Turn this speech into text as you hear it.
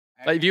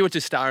Like, if you were to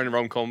star in a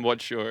rom-com,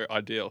 what's your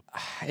ideal?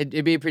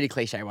 It'd be a pretty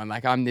cliche one.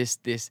 Like, I'm this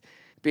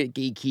bit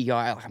geeky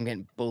guy. Like, I'm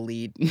getting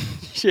bullied.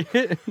 Shit.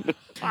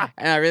 And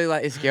I really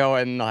like this girl.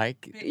 And,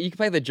 like, you can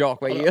play the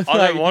jock where you're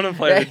I don't want to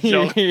play the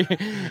jock.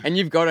 And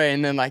you've got her,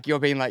 and then, like, you're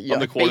being like... I'm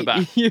the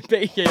quarterback. You're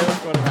the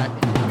quarterback.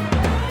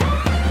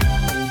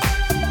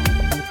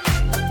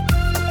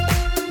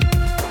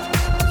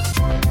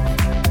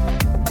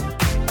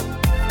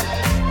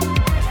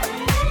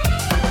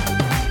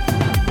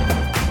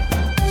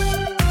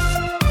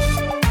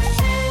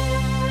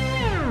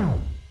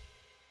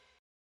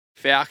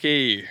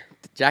 Falky,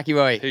 Jackie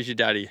boy, who's your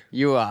daddy?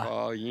 you are.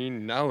 Oh, you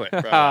know it,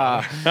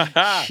 bro.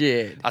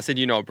 Shit. I said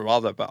you know a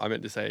brother, but I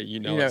meant to say you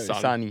know a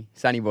son.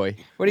 Sunny boy.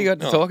 What do you got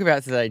to No. talk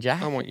about today,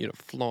 Jack? I want you to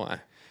fly.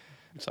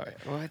 Sorry.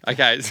 What?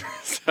 Okay,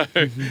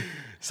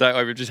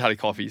 so we've just had a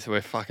coffee, so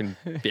we're fucking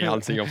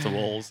bouncing off the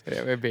walls.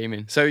 Yeah, we're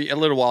beaming. So a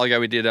little while ago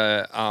we did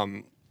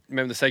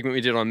remember the segment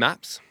we did on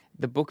maps?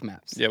 The book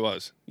maps. Yeah, it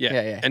was. Yeah.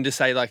 Yeah. And to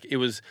say like we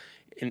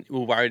were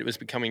worried it was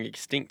becoming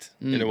extinct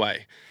in a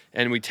way.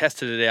 And we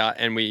tested it out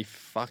and we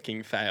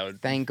fucking failed.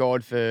 Thank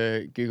God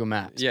for Google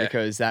Maps Yeah.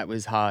 because that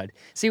was hard.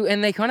 See,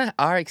 and they kind of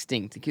are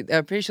extinct.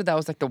 I'm pretty sure that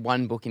was like the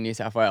one book in New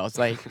South Wales.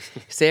 Like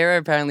Sarah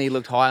apparently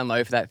looked high and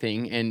low for that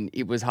thing and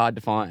it was hard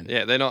to find.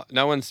 Yeah,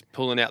 no one's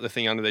pulling out the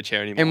thing under their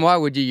chair anymore. And why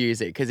would you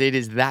use it? Because it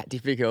is that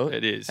difficult.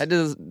 It is. That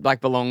does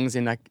like belongs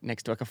in like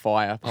next to like a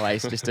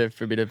fireplace just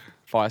for a bit of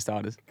fire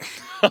starters.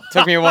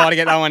 Took me a while to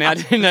get that one out,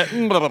 didn't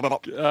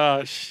it?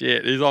 Oh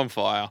shit, he's on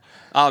fire.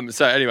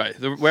 So anyway,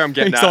 where I'm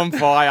getting It's at. on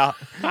fire.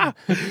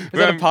 Is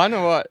that a pun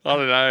or what? I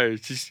don't know.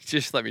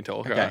 Just let me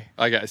talk. Okay.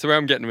 Right? Okay. So where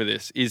I'm getting with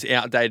this is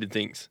outdated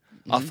things.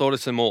 I thought of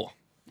some more.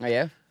 Oh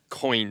yeah?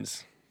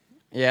 Coins.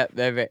 Yeah,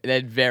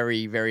 they're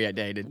very, very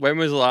outdated. When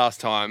was the last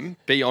time,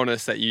 be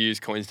honest, that you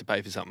used coins to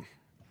pay for something?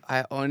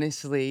 I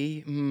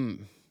honestly,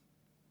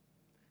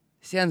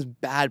 sounds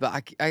bad, but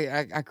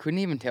I couldn't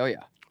even tell you.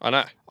 I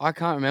know. I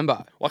can't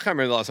remember. Well, I can't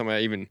remember the last time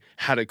I even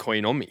had a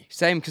coin on me.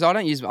 Same, because I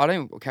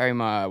don't carry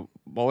my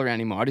wallet around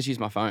anymore. I just use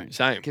my phone.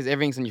 Same. Because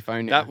everything's on your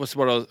phone now. That was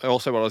what I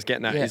was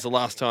getting at. Yeah. Is the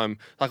last time,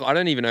 like, I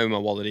don't even know where my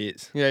wallet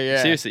is.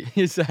 Yeah. Seriously.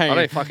 You're saying. I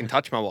don't fucking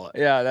touch my wallet.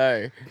 Yeah, I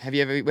know. Have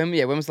you ever? When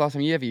was the last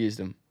time you ever used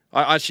them?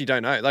 I actually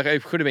don't know. Like,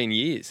 it could have been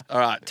years. All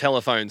right,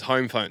 telephones,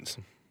 home phones.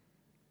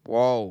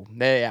 Whoa,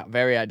 they're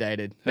very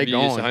outdated. They're Have you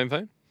gone. used a home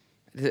phone?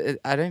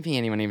 I don't think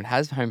anyone even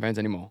has home phones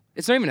anymore.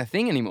 It's not even a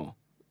thing anymore.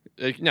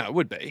 No, it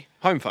would be.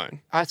 Home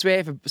phone. I swear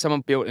if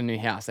someone built a new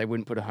house, they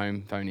wouldn't put a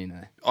home phone in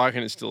there. I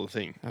reckon it's still a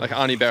thing. Like,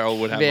 Arnie Barrel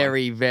would have one.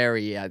 Very,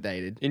 very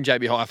outdated. In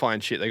JB Hi-Fi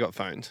and shit, they got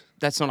phones.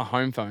 That's not a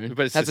home phone.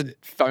 But it's that's just- a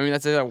phone.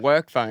 That's a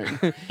work phone.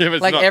 Yeah, but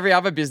it's like not- every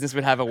other business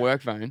would have a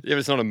work phone. Yeah, but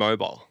it's not a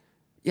mobile.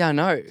 Yeah, I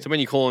know. So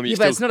when you call them, you Yeah,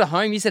 still... but it's not a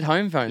home. You said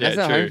home phone. Yeah, That's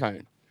not a true. home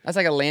phone. That's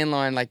like a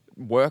landline, like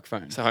work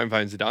phone. So home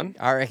phones are done.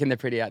 I reckon they're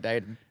pretty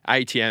outdated.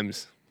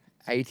 ATMs.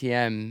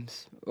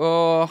 ATMs.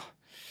 Oh.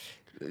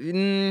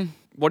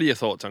 What are your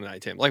thoughts on an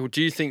ATM? Like,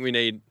 do you think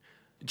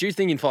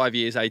in 5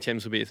 years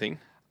ATMs will be a thing?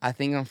 I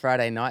think on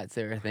Friday nights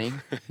they're a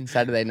thing. And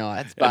Saturday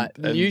nights. But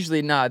And-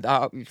 usually, no.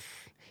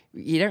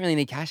 You don't really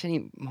need cash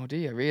anymore, do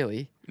you,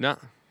 really? No.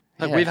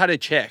 Like, Yeah. we've had a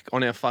check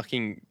on our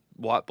fucking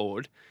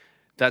whiteboard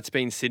that's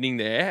been sitting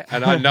there,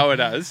 and I know it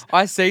has.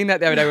 I seen that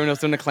the other day when I was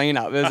doing the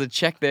cleanup. There was a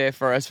check there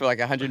for us for like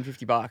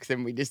 $150,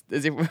 and we just,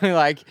 as if we're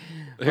like,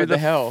 what Who the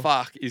hell?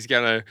 fuck is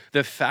gonna...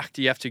 The fact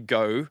you have to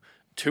go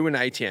to an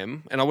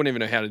ATM, and I wouldn't even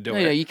know how to do No,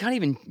 it. you can't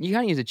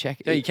use a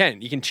check. Yeah, you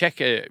can. You can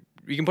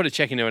put a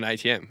check into an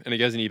ATM, and it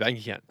goes into your bank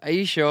account. Are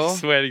you sure?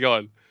 Swear to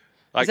God.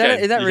 Is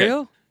that You can.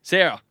 real?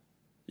 Sarah,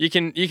 you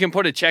can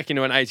put a check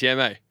into an ATM,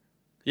 eh?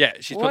 Yeah,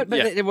 she's What? put...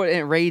 Yeah.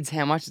 It reads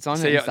how much it's on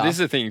So it yeah, and stuff. this is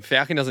the thing.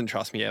 Falcon doesn't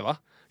trust me ever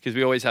because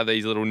we always have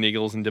these little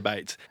niggles and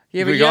debates.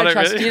 Yeah, We but got it,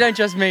 really? you don't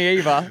trust me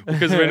either.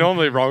 Because we're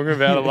normally wrong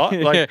about a lot.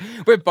 Like, Yeah,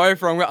 we're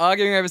both wrong. We're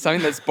arguing over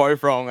something that's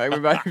both wrong. Like we're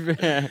both.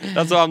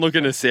 that's why I'm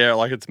looking to Sarah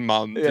like it's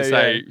mum Yeah, to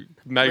say,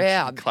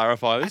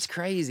 clarify That's this.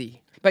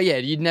 crazy. But yeah,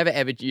 you'd never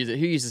ever use it.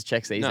 Who uses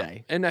checks these No.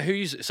 days? And who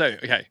uses... So,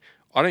 okay,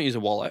 I don't use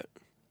a wallet.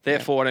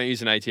 Therefore, I don't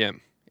use an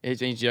ATM,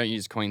 It means you don't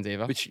use coins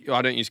either. which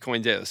I don't use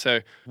coins either. So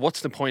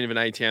what's the point of an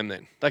ATM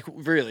then? Like,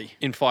 really,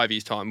 in 5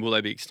 years' time, will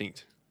they be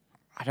extinct?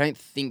 I don't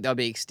think they'll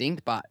be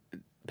extinct, but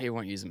people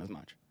won't use them as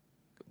much.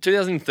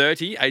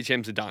 2030,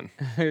 ATMs are done.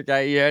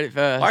 Okay, you heard it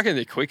first. I reckon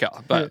they're quicker,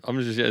 but I'm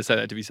just going to say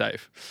that to be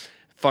safe.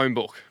 Phone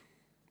book.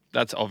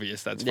 That's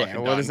obvious. That's Yeah,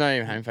 fucking well, done. there's not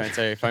even home phone,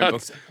 so phone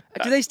That's- books.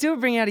 Do they still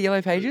bring out a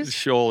Yellow Pages?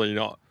 Surely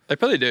not. They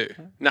probably do.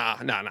 Nah.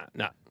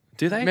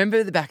 Do they?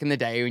 Remember back in the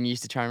day when you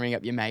used to try and ring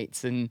up your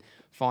mates and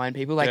find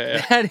people? Like,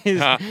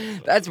 Yeah.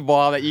 that's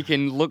wild that you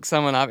can look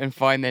someone up and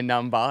find their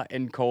number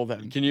and call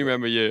them. Can you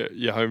remember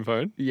your home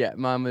phone? Yeah,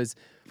 mine was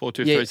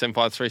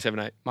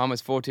 42375378.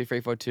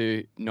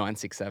 42342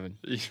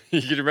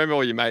 You could remember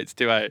all your mates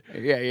too, eh?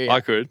 Yeah.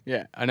 I could.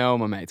 Yeah, I know all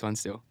my mates. One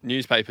still.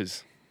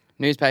 Newspapers.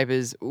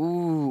 Newspapers.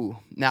 Ooh.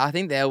 Now I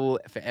think there will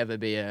forever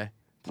be a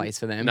place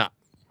for them. Nah.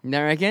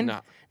 No reckon?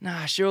 Nah.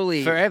 Nah,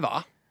 surely. Forever?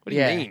 What do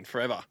Yeah. you mean,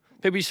 forever?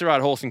 People used to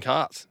ride horse and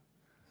carts.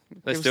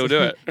 They still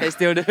do it. They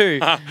still do.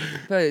 But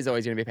there's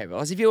always going to be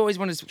paperless. If you always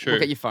want to True.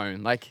 look at your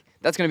phone, like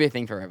that's going to be a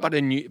thing forever. But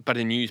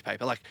a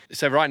newspaper, like,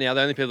 so right now,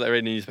 the only people that read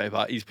a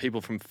newspaper is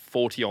people from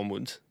 40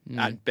 onwards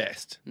at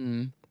best.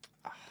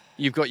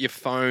 You've got your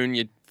phone,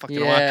 your fucking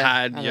iPad.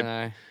 I don't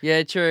know.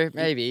 Yeah, true.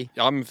 Maybe.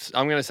 I'm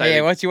going to say.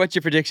 Yeah, what's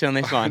your prediction on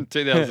this one?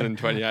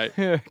 2028.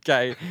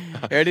 Okay.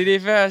 Heard it here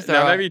first. No,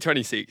 all right. maybe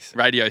 26.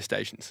 Radio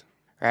stations.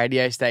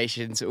 Radio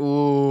stations. Ooh.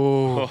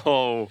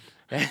 Oh,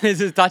 This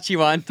is a touchy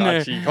one.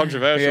 touchy,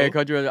 controversial. Yeah,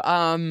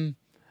 controversial.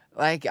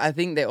 Like, I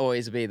think they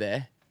always will be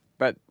there,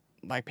 but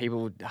like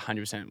people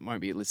 100%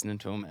 won't be listening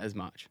to them as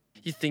much.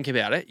 You think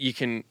about it, you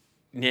can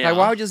now. Like,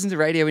 why would you listen to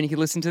radio when you could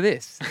listen to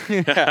this? All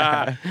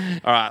right,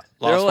 last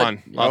all like-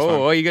 one. Last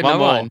oh, one. you got one another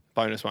more. one.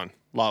 Bonus one.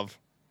 Love.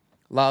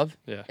 Love.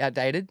 Yeah.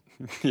 Outdated.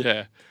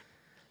 Yeah.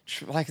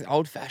 Like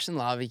old-fashioned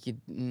love, you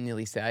could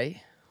nearly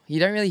say. You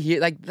don't really hear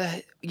like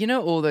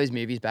all those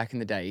movies back in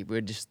the day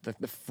were just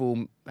the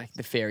full like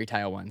the fairy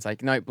tale ones,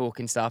 like Notebook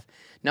and stuff.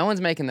 No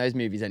one's making those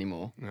movies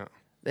anymore. No.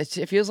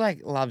 It feels like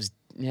love's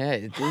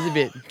it is a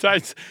bit.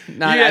 Don't.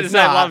 No, you had to it's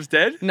say not. love's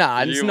dead? No,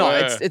 it's You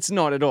not. were. It's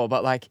not at all.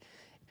 But like,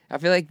 I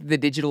feel like the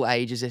digital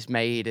age has just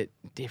made it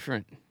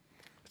different.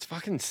 It's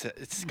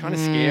kind of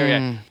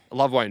scary.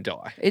 Love won't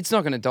die, It's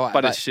not going to die,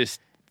 but it's just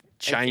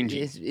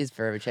changing. It's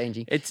forever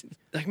changing. It's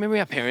like, remember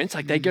our parents?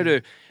 Like, they go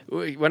to,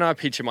 when I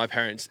picture my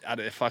parents at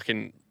a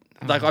fucking,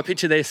 like, I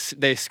picture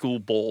their school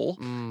ball.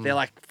 They're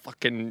like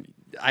fucking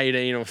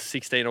 18 or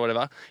 16 or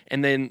whatever.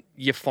 And then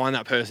you find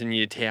that person in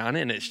your town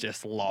and it's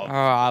just love. Oh,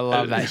 I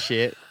love that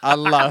shit. I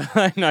love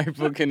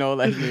Notebook and all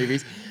those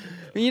movies.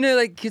 You know,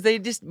 like, because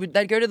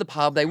they'd go to the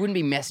pub, they wouldn't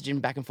be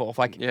messaging back and forth.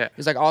 Like, Yeah.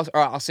 it's like, all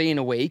right, I'll see you in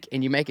a week,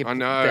 and you make a I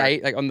know.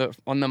 date, like,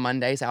 on the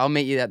Monday, so I'll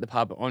meet you at the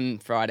pub on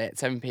Friday at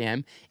 7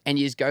 p.m, and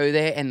you just go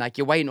there, and, like,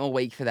 you're waiting all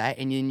week for that,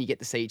 and then you get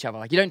to see each other.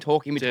 Like, you don't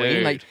talk in between.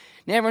 Dude. Like,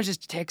 now everyone's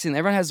just texting.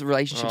 Everyone has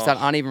relationships that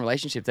aren't even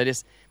relationships. They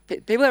just,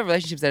 people have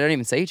relationships, they don't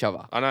even see each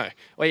other. I know.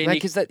 Well, and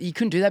Like, because you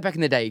couldn't do that back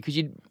in the day, because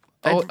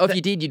if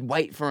you did, you'd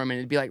wait for them, and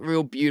it'd be, like,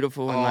 real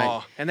beautiful, and,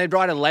 like... and they'd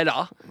write a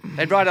letter.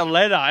 They'd write a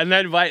letter and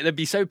they'd wait. They'd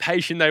be so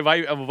patient. They'd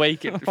wait a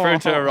week for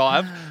it to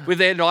arrive with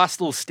their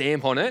nice little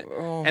stamp on it.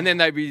 And then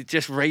they'd be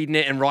just reading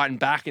it and writing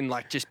back in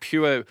like just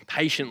pure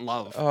patient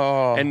love.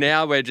 And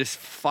now we're just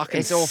fucking...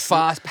 It's all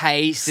fast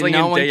paced and slinging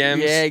no one, DMs.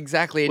 Yeah,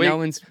 exactly. And no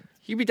one's...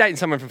 You'd be dating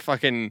someone from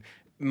fucking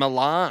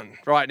Milan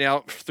right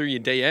now through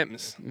your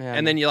DMs. Yeah.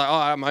 And then you're like, oh,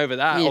 I'm over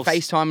that. You're I'll-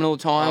 FaceTiming all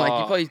the time. Like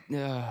you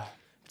Oh. probably...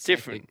 It's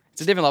different.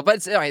 It's a different love,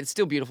 but it's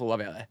still beautiful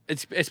love out there.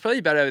 It's probably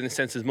better in the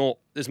sense there's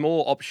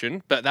more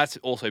option, but that's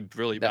also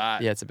really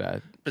bad. Yeah, it's a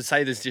bad. But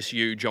say there's just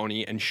you,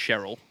 Johnny, and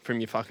Cheryl from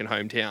your fucking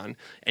hometown,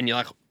 and you're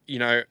like,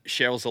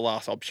 Cheryl's the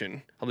last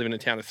option. I live in a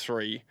town of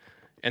 3,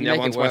 and You the other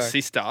make one's it my work.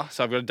 sister,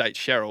 so I've got to date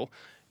Cheryl,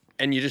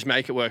 and you just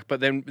make it work. But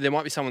then there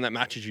might be someone that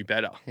matches you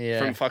better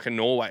from fucking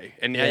Norway,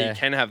 and now Yeah. you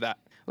can have that.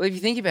 Well, if you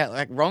think about it,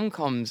 like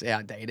rom-coms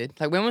outdated.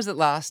 Like when was the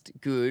last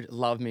good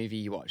love movie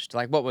you watched?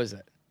 Like what was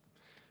it?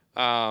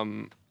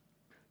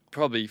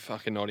 Probably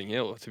fucking Notting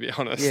Hill, to be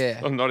honest. Yeah.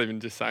 I'm not even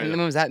just saying And that.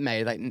 when was that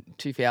made? Like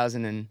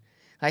 2000 and...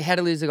 Like How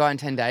to Lose a Guy in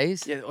 10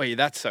 Days? Yeah,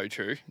 that's so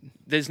true.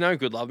 There's no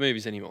good love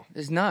movies anymore.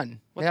 There's none.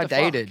 What They're the fuck?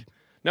 outdated.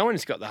 No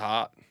one's got the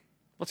heart.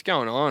 What's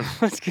going on?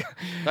 Let's go.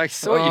 Like,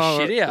 sort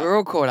your shit out. We're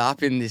all caught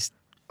up in this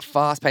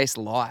fast-paced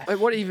life. Wait,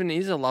 what even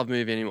is a love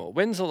movie anymore?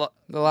 When's the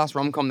The last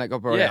rom-com that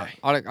got brought Yeah.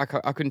 out.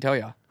 I couldn't tell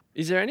you.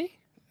 Is there any?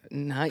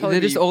 No, Probably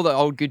they're just be- all the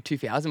old good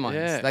 2000 ones.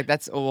 Yeah. Like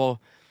that's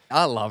all.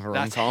 I love a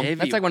That's rom-com. heavy.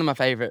 That's like one of my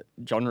favorite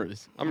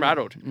genres. I'm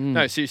rattled.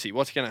 No, seriously,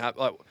 what's going to happen?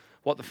 Like,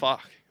 what the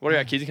fuck? What are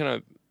our kids going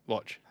to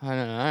watch? I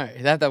don't know.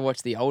 They have to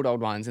watch the old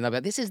ones, and they'll be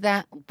like, "This is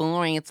that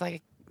boring. It's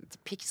like it's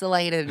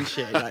pixelated and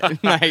shit."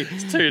 Like, mate,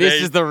 too this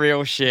deep. is the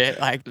real shit.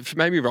 Like,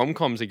 Maybe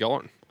rom-coms are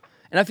gone.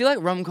 and I feel like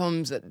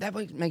rom-coms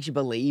that makes you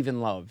believe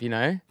in love. You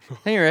know?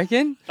 Don't you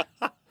reckon?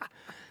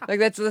 Like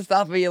that's the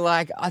stuff where you're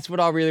like, that's what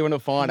I really want to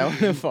find. I want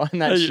to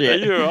find that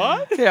shit. Are you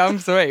alright? Yeah, I'm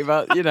sweet,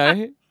 but you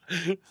know,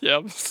 Yeah,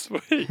 I'm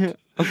sweet.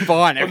 I'm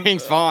fine.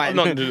 Everything's fine.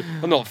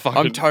 I'm not fucking...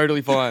 I'm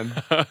totally fine.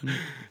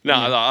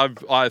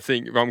 I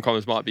think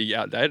rom-coms might be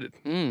outdated.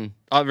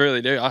 I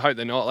really do. I hope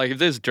they're not. Like, if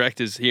there's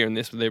directors hearing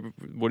this, there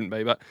wouldn't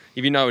be. But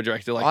if you know a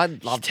director, like,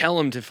 I'd love just tell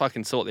them to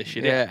fucking sort their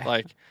shit Yeah. out.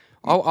 Like,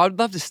 I'd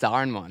love to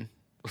star in one.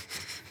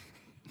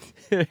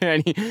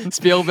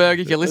 Spielberg,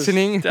 if you're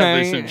listening,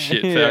 definitely some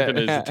shit Falcon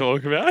needs to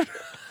talk about.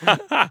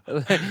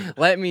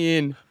 let me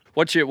in.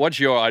 What's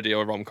your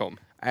ideal rom-com?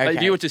 Like, if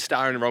Okay. you were to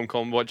star in a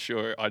rom-com, what's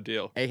your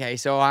ideal? Okay,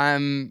 so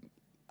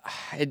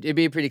it'd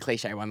be a pretty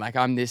cliche one. Like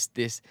I'm this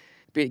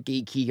bit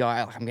geeky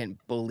guy. Like I'm getting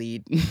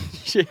bullied,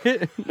 shit.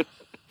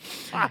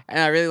 And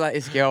I really like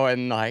this girl,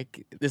 and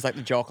like there's like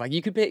the jock. Like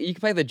you could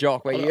play the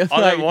jock, where you.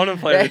 I don't want to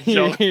play the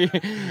jock.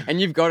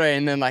 And you've got her,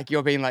 and then like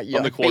you're being like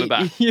I'm the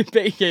quarterback. you're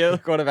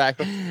the quarterback,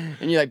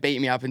 and you like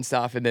beat me up and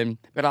stuff. And then,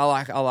 but I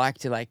like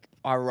to like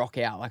I rock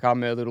out. Like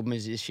I'm a little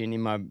musician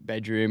in my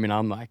bedroom, and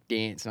I'm like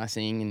dance and I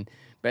sing,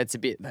 but it's a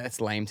bit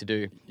that's lame to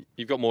do.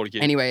 You've got more to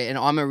give. Anyway, and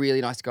I'm a really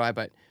nice guy,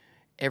 but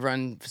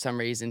everyone for some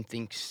reason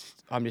thinks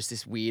I'm just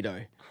this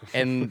weirdo.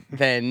 And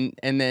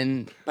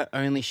then, but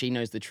only she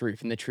knows the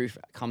truth, and the truth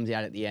comes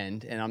out at the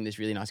end. And I'm this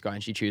really nice guy,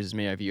 and she chooses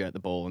me over you at the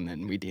ball, and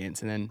then we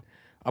dance, and then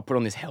I put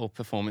on this hell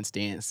performance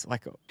dance,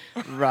 like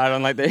right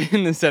on like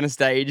in the center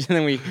stage,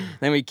 and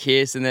then we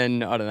kiss, and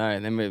then I don't know,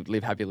 and then we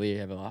live happily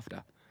ever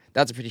after.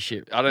 That's a pretty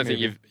shit. I don't think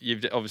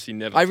you've obviously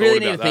never. I really thought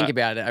need about to think that.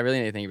 about it. I really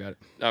need to think about it.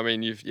 I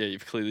mean,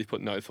 you've clearly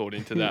put no thought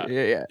into that.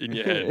 Yeah. In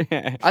your head.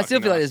 Yeah. I still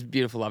Fucking feel like nice. there's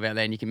beautiful love out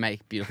there, and you can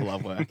make beautiful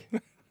love work.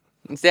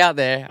 It's out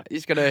there. You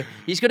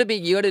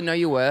gotta know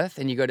your worth,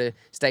 and you gotta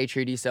stay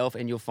true to yourself,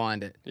 and you'll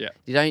find it. Yeah.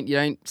 You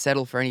don't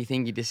settle for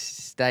anything. You just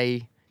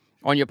stay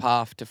on your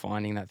path to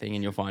finding that thing,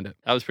 and you'll find it.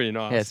 That was pretty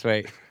nice. Yeah,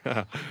 sweet.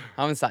 I'm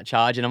gonna start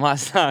charging. I might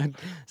start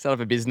up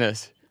a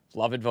business.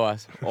 Love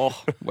advice.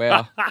 Oh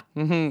wow.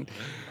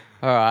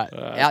 All right.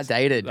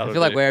 Outdated. I that'll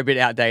feel like do. we're a bit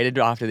outdated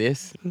after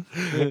this.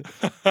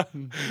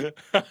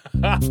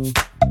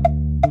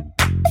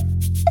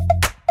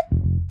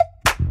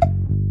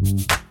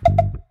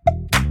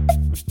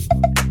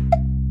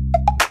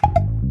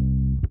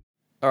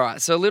 All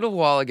right, so a little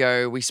while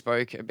ago, we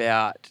spoke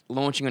about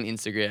launching on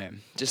Instagram,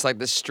 just like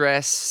the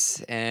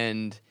stress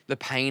and the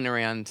pain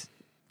around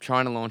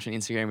trying to launch on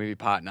Instagram with your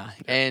partner.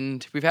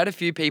 And we've had a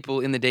few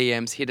people in the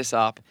DMs hit us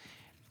up,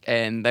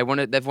 and they've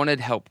wanted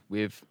help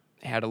with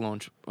how to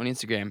launch on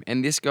Instagram.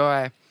 And this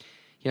guy,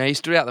 he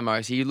stood out the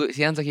most. He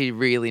sounds like he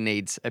really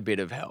needs a bit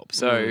of help.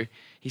 So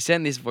he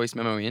sent this voice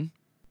memo in.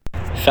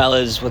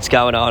 Fellas, what's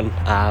going on?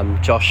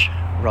 Josh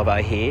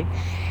Robbo here.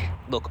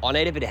 Look, I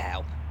need a bit of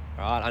help,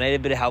 right? I need a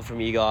bit of help from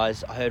you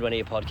guys. I heard one of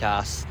your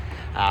podcasts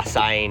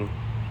saying,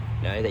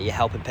 that you're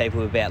helping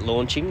people about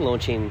launching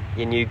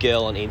your new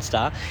girl on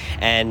Insta.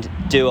 And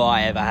do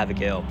I ever have a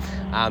girl?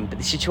 But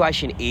the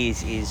situation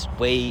is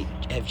we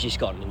have just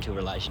gotten into a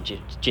relationship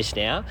just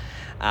now,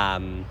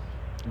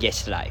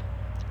 yesterday,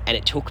 and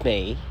it took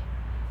me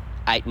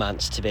 8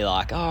 months to be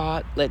like, all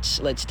right, let's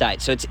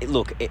date. So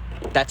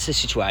that's the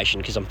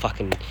situation, because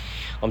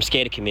I'm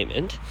scared of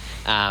commitment.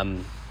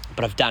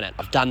 But I've done it.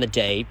 I've done the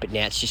deed, but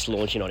now it's just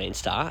launching on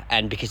Insta.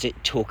 And because it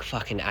took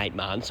fucking 8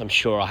 months, I'm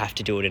sure I have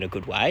to do it in a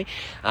good way.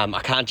 I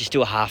can't just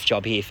do a half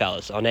job here,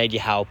 fellas. I need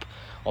your help.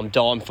 I'm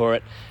dying for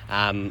it.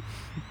 I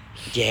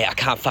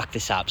can't fuck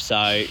this up.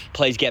 So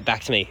please get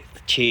back to me.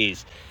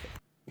 Cheers.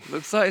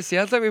 It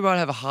sounds like we might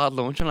have a hard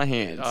launch on our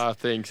hands. I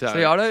think so.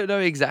 So I don't know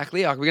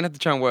exactly. We're going to have to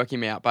try and work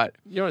him out, but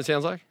You know what it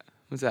sounds like?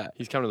 what's that?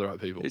 He's coming to the right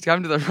people. He's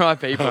coming to the right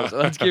people, so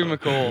let's give him a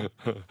call.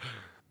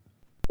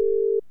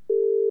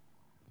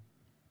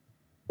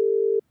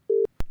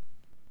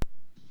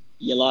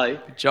 Hello.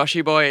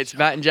 Joshy boy, it's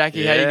Matt and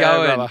Jackie. How you Yeah,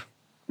 going? brother.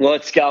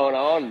 What's going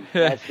on?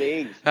 How's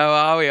things? How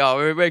are we? Oh,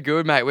 we're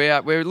good, mate. We're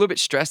a little bit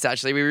stressed,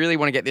 actually. We really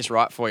want to get this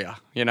right for you.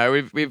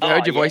 We've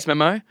heard your voice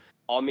memo.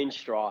 I'm in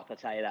strife, I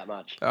tell you that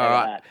much.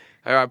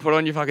 All right, put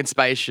on your fucking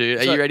spacesuit.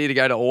 Are you ready to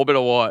go to orbit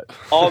or what?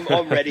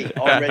 I'm ready.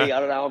 I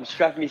don't know. I'm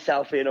strapping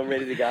myself in. I'm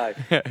ready to go.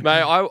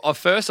 Mate, I want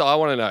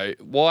to know,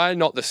 why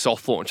not the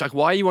soft launch? Like,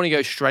 why you want to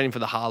go straight in for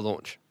the hard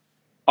launch?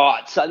 All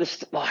right, so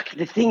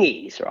the thing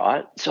is,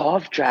 right, so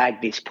I've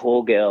dragged this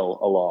poor girl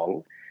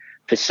along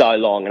for so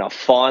long, and I've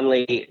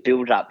finally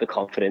built up the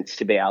confidence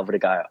to be able to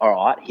go, all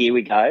right, here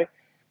we go.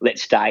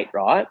 Let's date,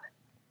 right?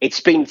 It's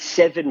been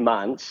 7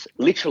 months,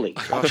 literally.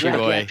 I've dragged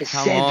boy, her for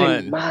come 7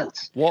 on.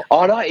 months. What?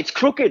 I know, it's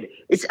crooked.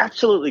 It's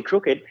absolutely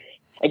crooked.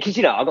 And because,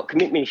 I've got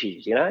commitment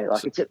issues,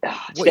 like it's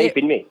deep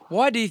in me.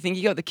 Why do you think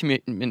you got the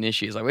commitment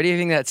issues? Like, where do you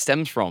think that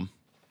stems from?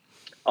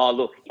 Oh,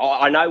 look,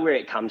 I know where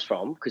it comes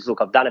from because,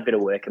 look, I've done a bit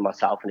of work in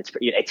myself, and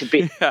it's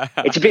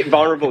a bit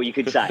vulnerable, you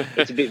could say.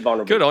 It's a bit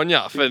vulnerable. Good on you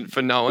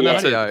for knowing.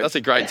 Yeah. That's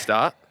a great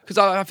start. Because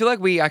I feel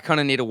like we kind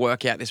of need to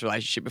work out this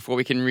relationship before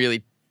we can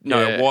really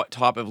know Yeah. what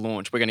type of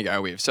launch we're going to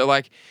go with. So,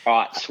 All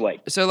right,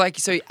 sweet.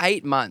 so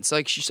 8 months.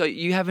 So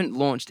you haven't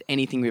launched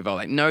anything with her,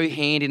 like no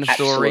hand in a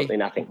story. Absolutely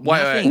nothing.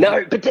 Wait.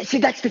 No, but see,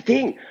 that's the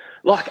thing.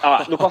 Like, all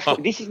right,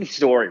 look, this is the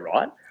story,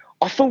 right?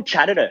 I full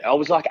chatted her. I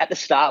was like, at the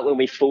start when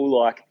we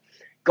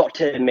got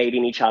to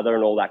meeting each other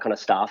and all that kind of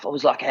stuff, I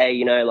was like,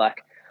 hey,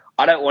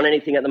 I don't want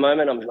anything at the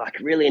moment. I'm like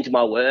really into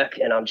my work,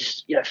 and I'm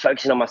just,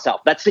 focusing on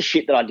myself. That's the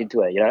shit that I did to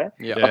her, Yeah.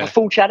 Like I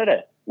full chatted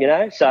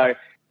her, so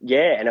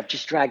yeah, and I've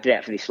just dragged it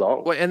out for this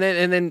long. Well, and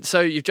then,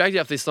 so you've dragged it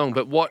out for this long,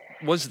 but what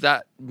was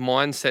that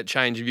mindset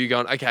change of you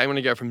going, okay, I'm going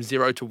to go from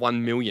 0 to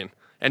 1 million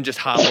and just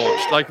hard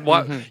launch? Like,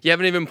 what? You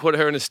haven't even put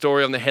her in a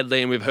story on the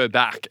headline with her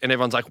back, and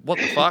everyone's like, what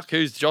the fuck?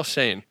 Who's Josh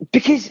seeing?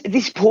 Because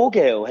this poor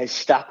girl has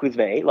stuck with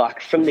me,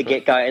 like, from the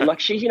get-go. And, like,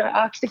 she's,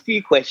 asked a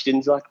few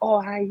questions, like,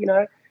 oh, hey,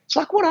 it's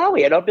like, what are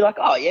we? And I'd be like,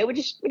 oh, yeah, we're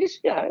just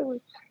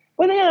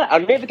we're there. I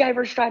never gave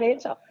her a straight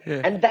answer.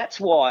 Yeah. And that's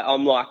why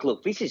I'm like,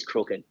 look, this is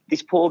crooked.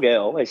 This poor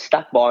girl has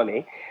stuck by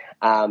me,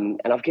 and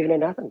I've given her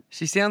nothing.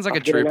 She sounds like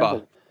I've a given her trooper.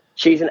 nothing.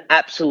 She's an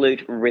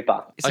absolute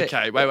ripper. So-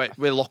 Okay, wait.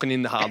 We're locking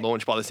in the hard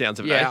launch by the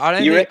sounds of it. Yeah, I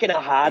don't You think, reckon a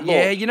hard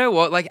Yeah, launch? you know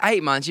what? Like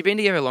 8 months, you've been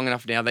together long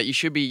enough now that you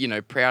should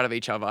be, proud of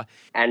each other.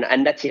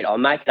 And that's it. I'll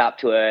make it up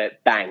to her,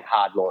 bang,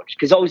 hard launch.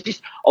 Because I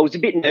was a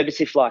bit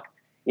nervous if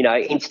you know,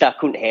 Insta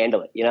couldn't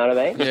handle it. You know what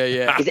I mean? Yeah,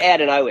 yeah. It's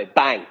out of nowhere,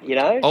 bang. You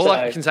know. All So-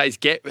 I can say is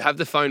have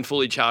the phone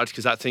fully charged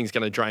because that thing's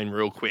going to drain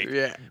real quick.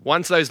 Yeah.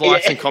 Once those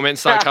likes and comments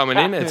start coming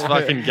in, it's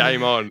fucking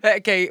game on.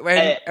 Okay,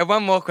 and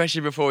one more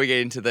question before we get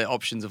into the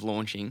options of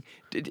launching.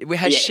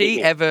 Has Yeah, she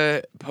yeah.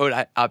 ever put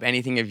up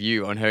anything of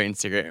you on her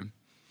Instagram?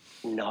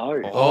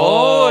 No.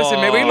 Oh, so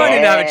maybe we might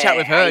need to have a chat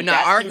with her. Ain't No,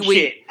 that I some reckon we.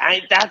 shit?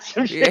 Ain't that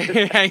some shit?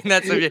 Yeah,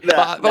 that's a bit. No,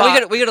 But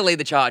no. we got to lead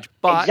the charge.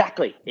 But,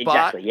 Exactly.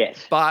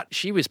 Yes. But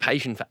she was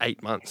patient for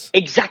 8 months.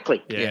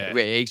 Exactly. Yeah.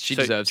 She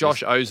So deserves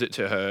Josh this. owes it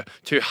to her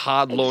to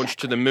hard launch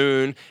to the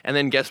moon. And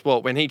then guess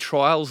what? When he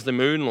trials the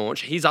moon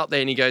launch, he's up there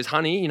and he goes,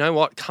 honey, you know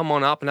what? Come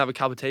on up and have a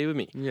cup of tea with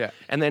me. Yeah.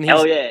 And then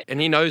Hell yeah. and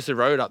he knows the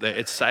road up there.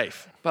 It's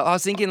safe. But I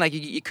was thinking, like,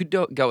 you could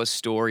go a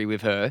story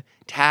with her,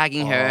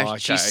 tagging her. Oh, okay.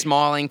 She's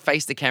smiling,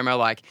 face the camera,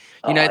 like,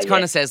 you know, Oh, it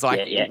kind yeah. of says,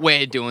 like, Yeah.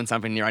 we're doing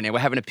something right now. We're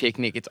having a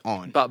picnic. It's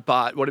on. But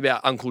what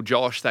about Uncle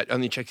Josh that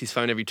only checks his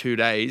phone every 2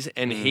 days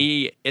and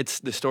the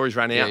story's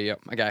ran yeah, out? yeah.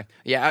 Okay.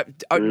 Yeah.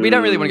 We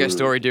don't really want to go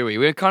story, do we?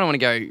 We kind of want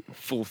to go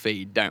full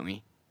feed, don't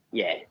we?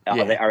 Yeah.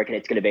 Yeah. I reckon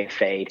it's going to be a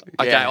feed.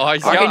 Okay, Yeah. I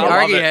reckon,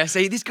 love it. yeah.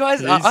 See, this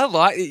guy's, I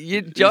like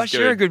you, Josh.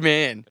 You're a good. good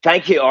man.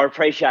 Thank you. I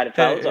appreciate it,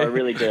 fellas. I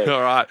really do.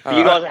 All right.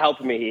 You guys are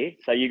helping me here,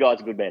 so you guys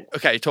are good men.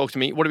 Okay, talk to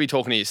me. What are we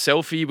talking here?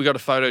 Selfie? We got a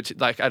photo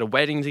like at a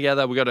wedding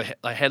together. We got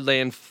a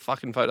headland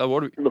fucking photo.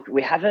 What are we? Look,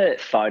 we have a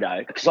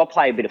photo because I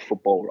play a bit of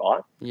football,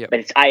 right? Yep. But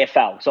it's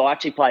AFL, so I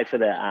actually play for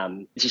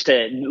the just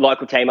a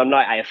local team. I'm no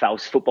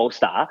AFL's football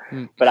star,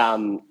 but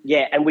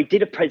yeah. And we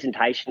did a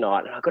presentation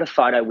night, and I got a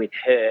photo with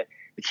her.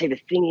 But see, the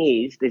thing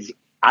is,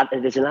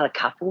 there's another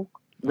couple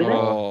with it.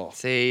 Oh,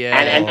 See,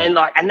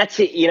 And that's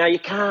it. You know, you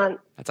can't.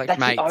 That's like that's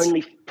mates. the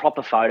only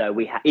proper photo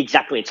we have.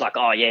 Exactly. It's like,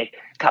 oh yeah, a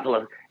couple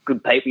of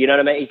good people. You know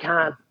what I mean? You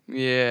can't.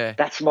 yeah.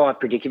 That's my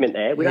predicament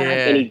there. We don't have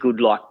Yeah. any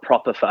good like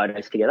proper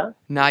photos together.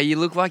 Nah, you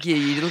look like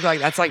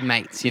that's like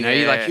mates. You know,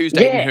 you like Yeah. who's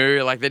dating Yeah.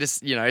 who. Like they're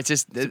just, you know, it's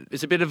just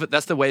it's a bit of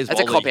that's the way. that's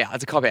a cop out.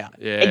 It's a cop out.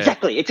 Yeah.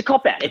 Exactly. It's a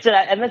cop out.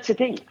 And that's the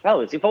thing,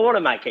 fellas. If I want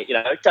to make it, you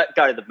know,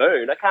 go to the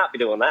moon, I can't be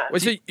doing that. Well,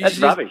 so That's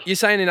rubbish. You're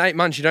saying in 8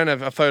 months you don't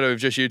have a photo of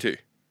just you two?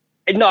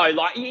 No,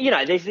 like, you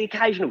know, there's the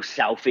occasional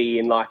selfie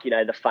and like, you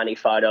know, the funny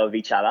photo of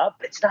each other.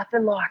 But it's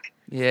nothing like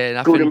Yeah,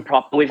 nothing. good and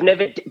proper. We've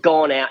never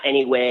gone out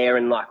anywhere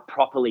and like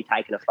properly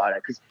taken a photo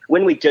because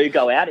when we do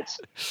go out, it's,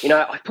 you know,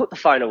 I put the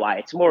phone away.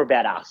 It's more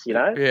about us, you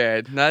know.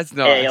 Yeah, no, that's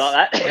nice. Yeah, you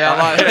like that? Yeah, I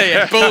like that.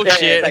 Yeah,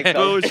 bullshit. Yeah, thanks,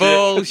 bullshit. guys.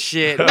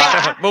 Bullshit.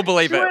 Nah, we'll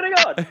believe it. Swear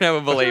to God. No,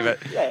 we'll believe it.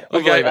 Yeah.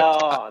 We'll Okay, believe it.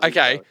 Oh,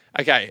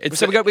 okay. It's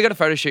So we got a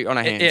photo shoot on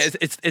our hands.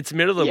 yeah, it's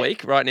middle of the Yeah.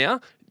 week right now.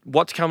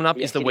 What's coming up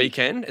Yeah, is the it is.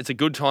 weekend. It's a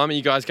good time. Are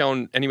you guys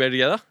going anywhere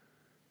together?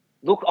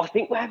 Look, I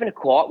think we're having a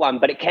quiet one,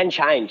 but it can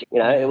change. You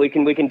know, we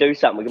can do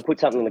something. We can put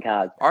something on the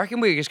cards. I reckon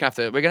we're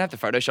gonna have to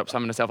Photoshop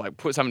some of the stuff, like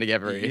put something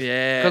together.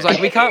 Yeah. Because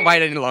like we can't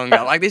wait any longer.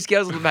 Like this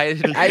girl's made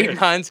it in 8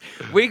 months.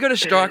 We got to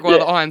strike while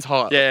the iron's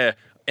hot. Yeah.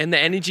 And the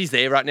energy's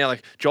there right now.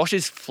 Like Josh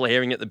is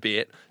flaring at the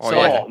bit. Oh, So,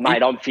 yeah. like, Oh,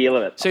 mate, I'm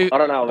feeling it. So- I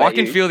don't know about I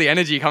can you. feel the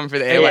energy coming through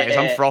the airwaves.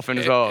 I'm yeah. frothing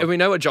as well. And we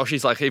know what Josh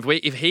is like. If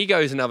he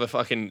goes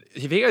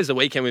if he goes the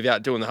weekend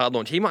without doing the hard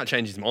launch, he might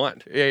change his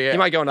mind. Yeah, yeah. He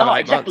might go another Oh, 8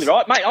 exactly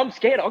months. right, mate. I'm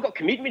scared. I've got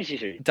commitment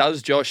issues.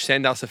 Does Josh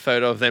send us a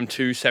photo of them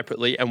two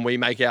separately and we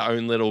make our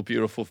own little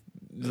beautiful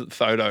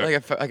photo? Like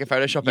a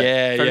Photoshop it.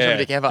 Yeah, Photoshop yeah, it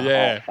together.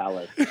 yeah. Oh,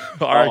 fellas.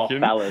 I reckon.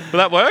 fellas. Will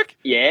that work?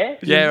 Yeah?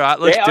 Yeah, right.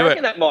 Let's yeah, do I it.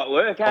 reckon that might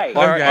work, hey?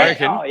 I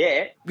reckon. Oh,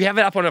 yeah. We have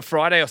it up on a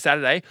Friday or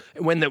Saturday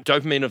when the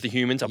dopamine of the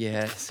humans are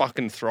Yes.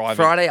 fucking thriving.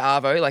 Friday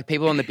Arvo, like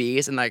people on the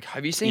beers, and like,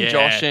 have you seen Yeah.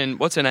 Josh and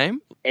what's her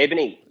name?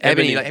 Ebony.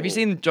 Ebony. Like, have you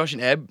seen Josh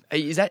and Eb?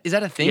 Is that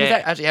a thing? Yeah. Is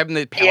that actually happening?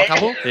 The power Yeah.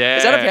 couple? Yeah.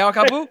 Is that a power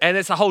couple? And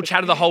it's a whole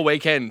chat of the whole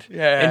weekend.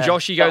 Yeah. And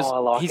Josh, he goes, Oh, I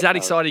like he's it, that though.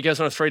 excited, he goes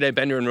on a 3-day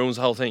bender and ruins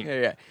the whole thing.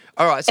 Yeah, yeah.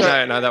 All right, so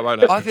No, that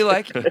won't happen. I feel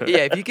like,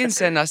 yeah, if you can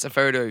send us a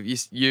photo of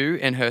you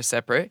and her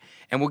separate,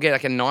 and we'll get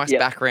like a nice Yep.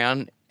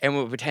 background, and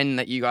we'll pretend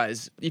that you've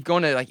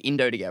gone to like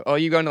Indo together, or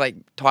you're going to like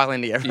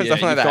Thailand together, or Yeah,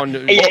 something like you've that. gone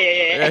to-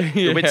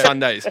 Yeah. With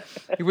Sundays.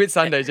 You're with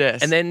Sundays,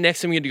 yes. And then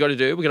next thing we're going to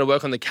do, we're going to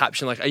work on the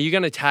caption. Like, are you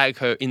going to tag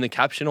her in the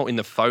caption or in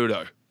the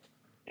photo?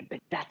 But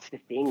that's the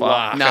thing. Fuck,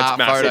 like, Nah, that's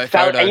massive.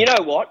 photo. and you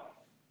know what?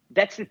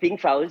 That's the thing,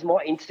 fellas.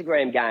 My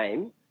Instagram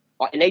game,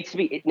 it needs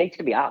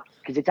to be up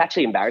because it's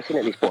actually embarrassing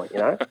at this point, you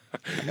know?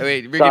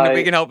 we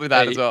So- can help with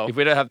that as well. If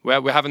we don't have,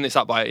 we're having this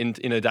up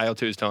in a day or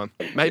two's time.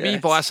 Maybe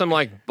Yes. buy some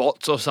like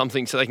bots or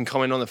something so they can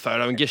comment on the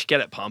photo and just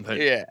get it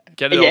pumping. Yeah.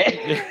 Get it all.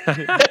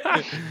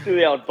 Yeah. Do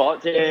the old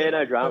bots. Yeah,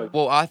 no drama.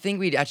 Well, I think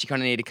we'd actually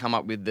kind of need to come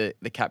up with the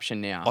caption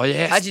now. Oh,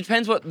 yes. Actually, it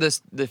depends what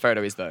the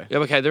photo is, though. Yeah,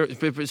 okay,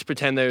 let's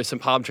pretend there's some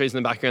palm trees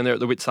in the background there at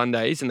the Whit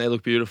Sundays and they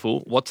look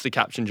beautiful. What's the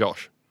caption,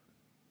 Josh?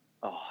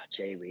 Oh,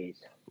 gee whiz.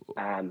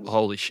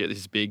 Holy shit, this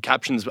is big.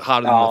 Caption's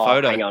harder than the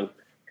photo. Hang on.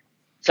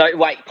 So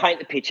wait, paint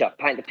the picture.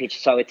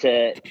 So it's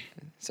a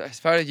So it's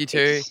photo of you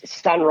two.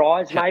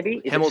 sunrise,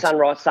 maybe. Is Hamilton- it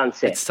sunrise,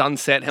 sunset? It's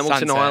sunset,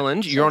 Hamilton Sunset.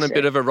 Island. You're on a Sunset.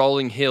 bit of a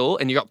rolling hill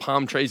and you got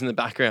palm trees in the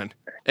background.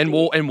 And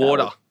water.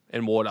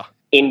 And water.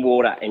 In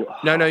water.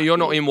 No, you're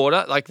not in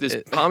water. Like there's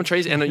palm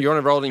trees and you're on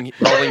a rolling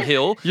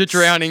hill. You're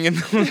drowning in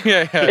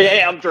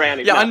Yeah, I'm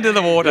drowning. You're No. under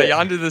the water. You're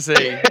under the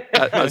sea.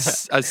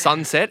 A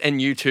sunset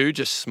and you two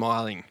just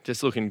smiling,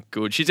 just looking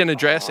good. She's in a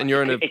dress and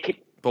you're in a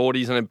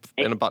boardies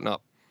and a button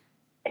up.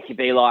 It could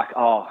be like,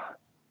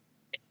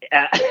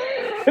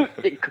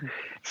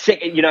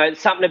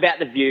 something about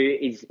the view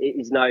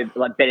is no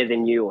like better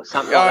than you or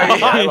something like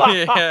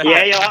that.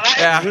 Yeah, you're like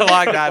that. Yeah, I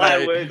like that.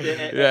 Play eh? words,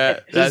 Yeah,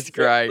 that's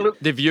great. Look,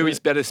 The view is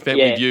better spent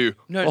Yeah. with you.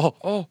 No,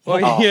 Oh,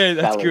 yeah,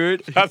 that's that was-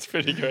 good. that's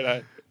pretty good,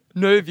 eh?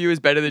 No view is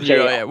better than you.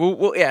 Yeah. Oh, yeah,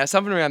 well, yeah,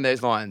 something around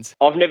those lines.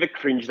 I've never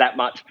cringed that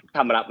much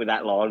coming up with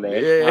that line,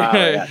 man.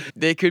 Yeah.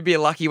 There could be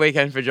a lucky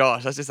weekend for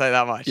Josh. Let's just say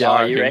that much. Yeah. Oh,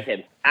 I you reckon.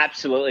 reckon?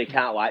 Absolutely,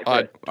 can't wait for All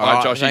right,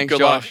 it. Joshy, thanks, good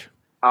Josh. luck.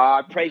 I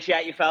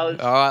appreciate you, fellas.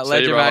 All right, See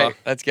legend, you, mate. brother.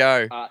 Let's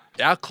go.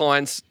 Our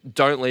clients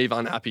don't leave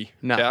unhappy.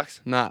 No, Jax.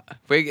 no.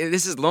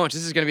 This is launched.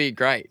 This is going to be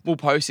great. We'll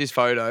post this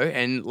photo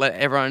and let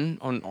everyone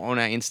on our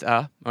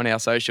Insta, on our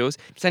socials,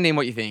 send in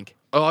what you think.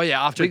 Oh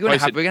yeah, after We're gonna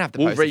post have- it, we're gonna have to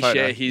we'll post the photo.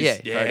 reshare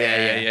his.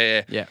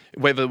 Yeah, photo,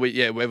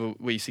 yeah. Whether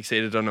we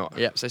succeeded or not.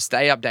 Yeah, so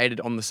stay updated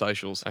on the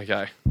socials.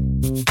 Okay.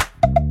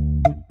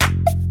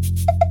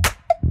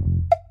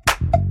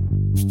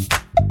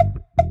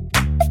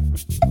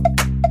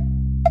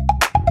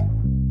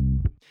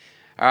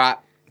 All right,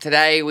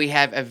 today we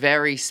have a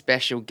very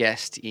special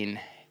guest in.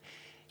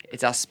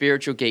 It's our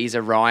spiritual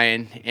geezer,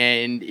 Ryan.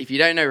 And if you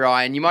don't know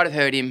Ryan, you might have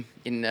heard him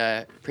in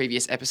a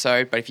previous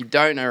episode. But if you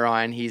don't know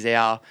Ryan, he's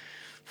our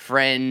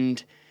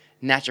friend,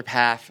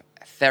 naturopath,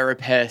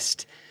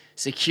 therapist,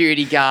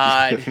 security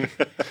guard.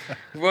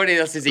 What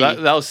else is he?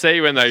 They'll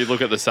see when they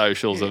look at the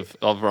socials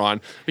of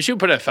Ryan. We should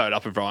put a photo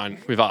up of Ryan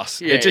with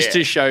us, Yeah, just yeah.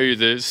 to show you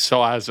the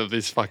size of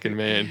this fucking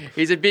man.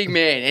 He's a big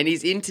man, and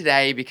he's in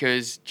today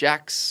because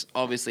Jack's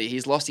obviously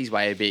he's lost his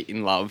way a bit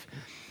in love.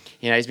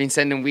 You know, he's been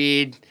sending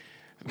weird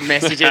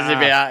messages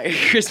about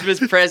Christmas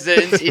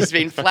presents. He's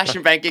been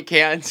flashing bank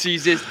accounts.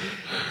 He's just,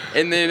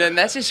 and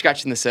that's just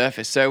scratching the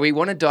surface. So we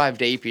want to dive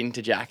deep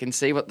into Jack and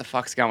see what the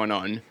fuck's going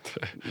on.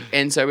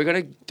 And so we're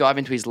going to dive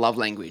into his love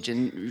language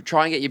and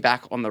try and get you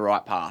back on the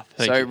right path.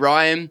 Thank so you.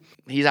 Ryan,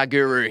 he's our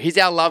guru. He's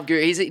our love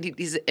guru.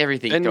 He's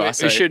everything And to we us.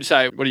 So should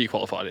say, what are you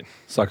qualified in?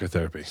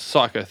 Psychotherapy.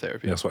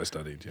 Psychotherapy. Yeah, that's what I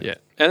studied. Yeah.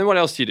 And then what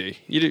else do you do?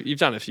 You've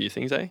done a few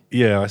things, eh?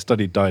 Yeah, I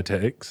studied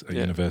dietetics at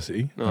Yeah.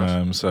 university.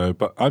 Nice.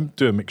 But I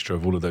do a mixture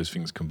of all of those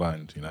things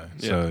combined. You know.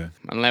 Yeah. So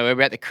we're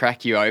about to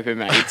crack you open,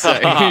 mate.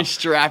 So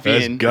strap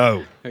let's in.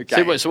 go.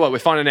 Okay. So what? We're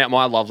finding out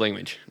my love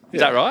language.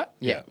 Is that right?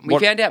 Yeah, we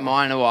What- found out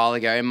mine a while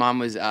ago. And mine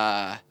was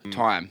time.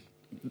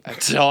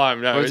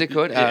 Time. No. What was it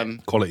called? Yeah.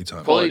 Quality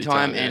time. Quality Quality time,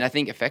 time, and yeah. I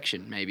think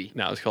affection, maybe.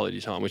 No, it's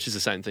quality time, which is the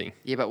same thing.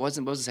 Yeah, but what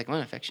was the second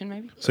one? Affection,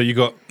 maybe? So you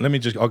got.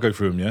 I'll go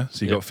through them. Yeah.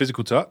 So you Yeah. got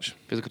physical touch,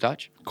 Physical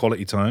touch?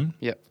 quality time,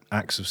 Yep.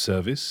 acts of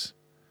service,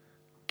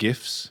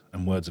 gifts,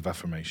 and words of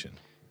affirmation.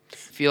 I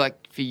feel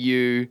like for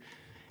you,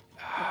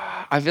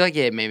 I feel like,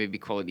 yeah, maybe it'd be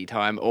quality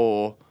time,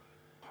 or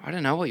I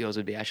don't know what yours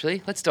would be,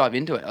 actually. Let's dive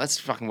into it. Let's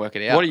fucking work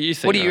it out. What do you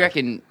think, What do you though?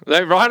 reckon?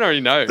 No, Ryan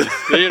already knows.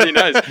 He already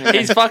knows.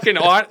 He's fucking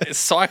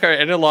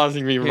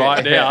psychoanalyzing me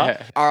right now.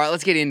 All right,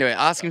 let's get into it.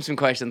 Ask him some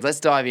questions. Let's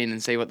dive in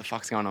and see what the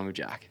fuck's going on with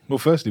Jack. Well,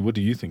 firstly, what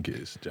do you think it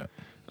is, Jack?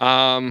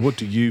 Um, What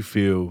do you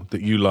feel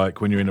that you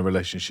like when you're in a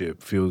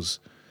relationship feels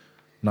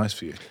nice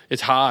for you?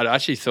 It's hard. I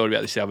actually thought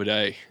about this the other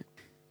day.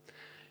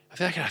 I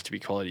feel like it'd have to be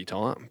quality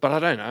time, but I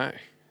don't know.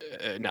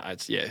 No,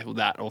 it's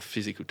that or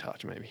physical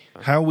touch maybe.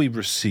 How we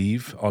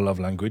receive our love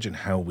language and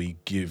how we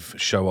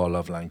show our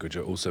love language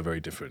are also very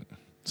different.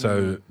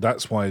 So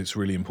that's why it's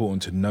really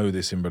important to know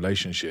this in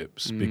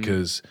relationships,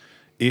 because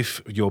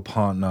if your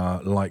partner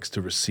likes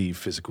to receive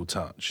physical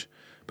touch,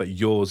 but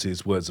yours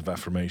is words of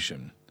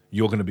affirmation,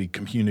 you're going to be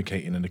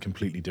communicating in a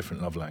completely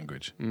different love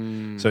language.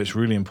 So it's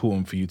really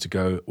important for you to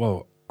go,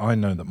 well, I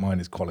know that mine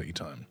is quality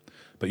time,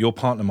 but your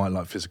partner might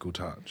like physical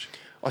touch.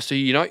 Oh, so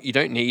you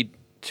don't need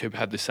to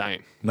have the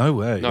same. No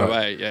way. No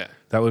way. Yeah.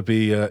 That would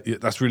be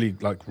that's really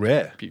like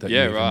rare that,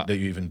 Yeah, you right.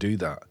 even do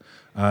that.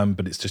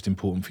 But it's just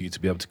important for you to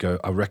be able to go,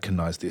 I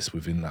recognize this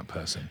within that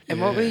person.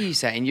 And what were you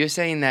saying? You're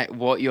saying that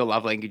what your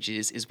love language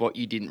is what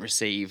you didn't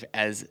receive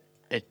as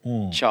a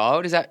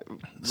child? Is that right?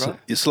 So,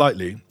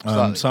 slightly.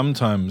 Slightly.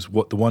 Sometimes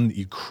the one that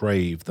you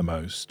crave the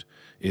most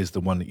is the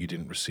one that you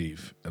didn't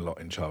receive a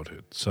lot in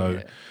childhood.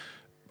 So,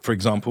 for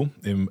example,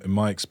 in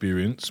my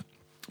experience,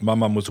 my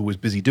mum was always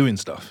busy doing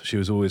stuff. She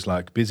was always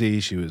like busy.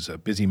 She was a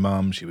busy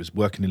mum. She was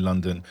working in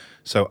London.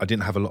 So I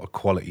didn't have a lot of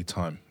quality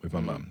time with my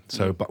mum.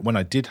 So, but when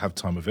I did have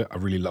time with it, I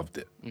really loved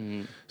it.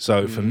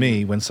 So for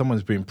me, when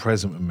someone's being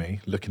present with me,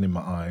 looking in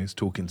my eyes,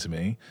 talking to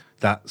me,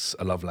 that's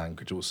a love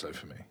language also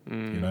for me,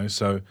 you know?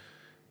 So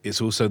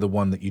it's also the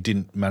one that you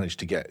didn't manage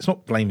to get. It's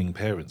not blaming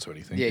parents or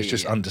anything. Yeah, it's yeah,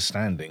 just yeah.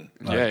 understanding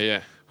like,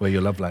 Yeah. where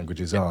your love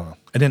languages are.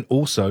 And then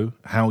also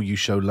how you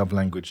show love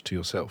language to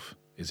yourself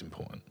is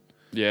important.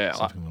 Yeah,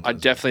 Something along I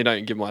those definitely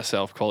don't give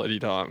myself quality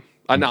time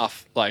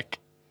enough, like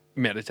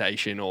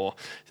meditation or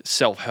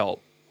self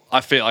help.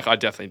 I feel like I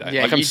definitely don't.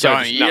 Yeah, like, I'm you so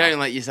don't. You don't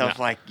let yourself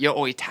like you're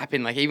always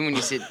tapping. Like even when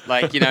you sit,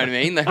 like you know what I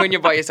mean. Like when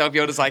you're by yourself,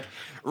 you're just like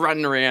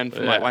running around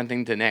from like one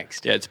thing to the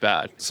next. Yeah, it's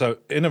bad. So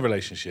in a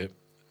relationship,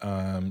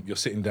 you're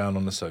sitting down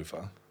on the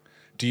sofa.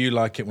 Do you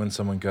like it when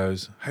someone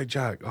goes, "Hey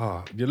Jack,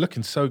 you're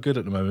looking so good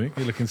at the moment.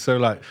 You're looking so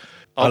like."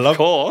 Of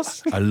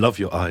course. I love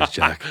your eyes,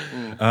 Jack.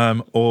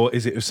 Or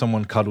is it if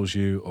someone cuddles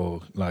you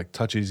or like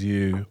touches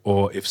you,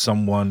 or if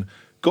someone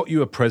got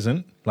you a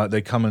present, like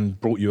they come and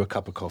brought you a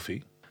cup of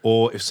coffee,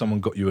 or if someone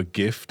got you a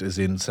gift, as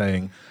in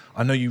saying,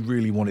 I know you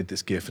really wanted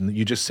this gift and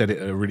you just said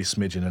it a really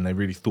smidgen and they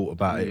really thought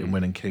about it and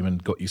went and came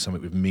and got you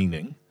something with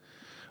meaning,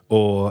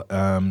 or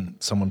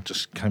someone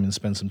just came and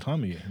spent some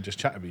time with you and just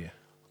chatted with you.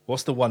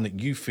 What's the one that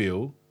you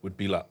feel would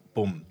be like,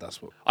 boom,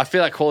 that's what... I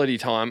feel like quality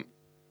time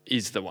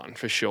is the one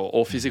for sure,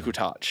 or physical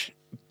touch.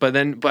 But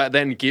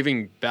then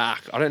giving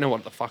back, I don't know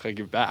what the fuck I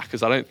give back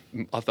because I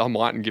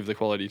mightn't give the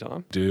quality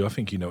time. I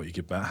think you know what you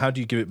give back. How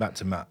do you give it back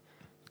to Matt?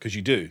 Because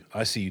you do.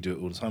 I see you do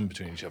it all the time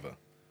between each other.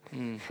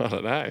 I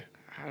don't know.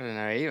 I don't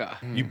know either.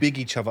 You big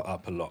each other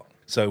up a lot.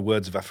 So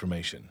words of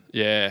affirmation.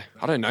 Yeah,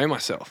 I don't know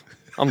myself.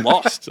 I'm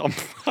lost. I'm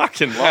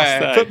fucking lost.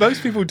 Eh? But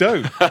most people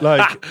don't.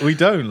 Like we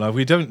don't know.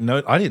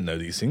 I didn't know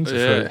these things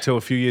until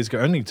a few years ago.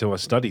 Only until I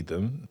studied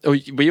them.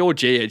 We all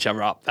G each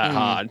other up that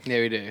hard. Yeah,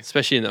 we do.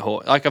 Especially in the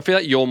hall. Like I feel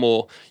like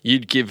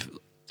you'd give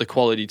the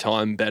quality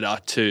time better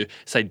to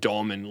say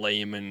Dom and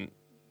Liam and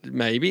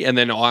maybe, and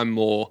then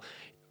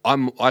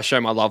I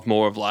show my love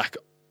more of like,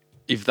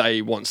 if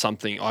they want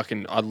something,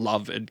 I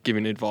love it,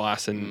 giving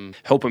advice and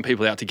helping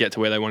people out to get to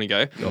where they want to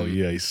go. Oh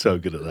yeah, he's so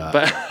good at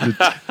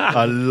that.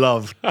 I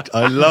love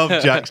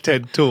Jack's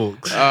TED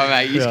Talks. Oh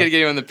mate, you just gotta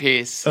get him on the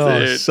piss. Oh,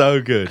 Dude.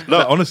 so good.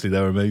 No, honestly,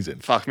 they're amazing.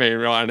 Fuck, me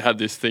and Ryan had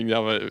this thing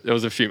it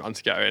was a few months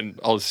ago and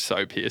I was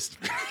so pissed.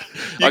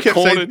 You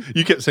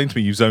kept saying to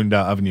me, you zoned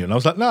out, haven't you? And I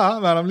was like, nah,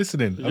 man, I'm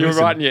listening. You were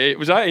writing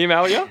was I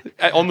email you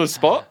on the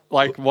spot?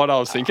 Like what I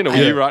was thinking? Or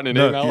were you writing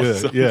an email?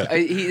 Yeah.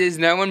 There's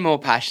no one more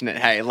passionate,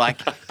 hey. Like,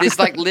 there's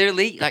like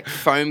literally like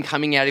foam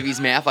coming out of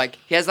his mouth. Like,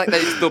 he has like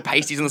those little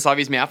pasties on the side of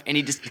his mouth, and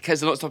he just, because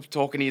they're not stopping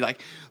talking, he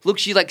like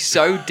looks you like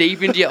so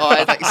deep into your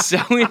eyes, like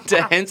so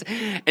intense.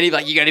 And he's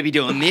like, you got to be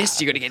doing this,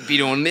 you got to be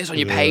doing this on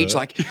your page,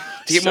 like, to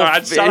get more.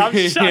 Shut up.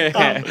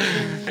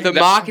 The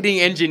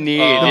marketing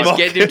engineer, just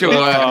get him to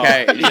work,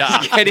 okay?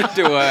 Just get him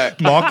to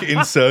work.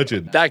 Marketing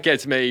surgeon. That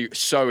gets me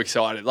so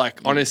excited.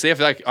 Like, honestly, I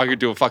feel like I could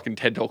do a fucking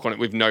TED Talk on it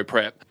with no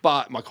prep.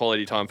 But my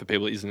quality time for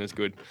people isn't as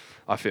good,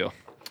 I feel.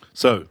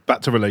 So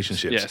back to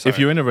relationships. Yeah, sorry. If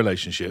you're in a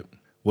relationship,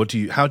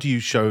 how do you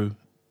show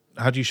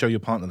your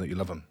partner that you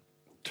love them?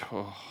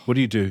 What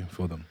do you do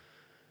for them?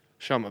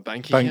 Show them a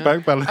bank account.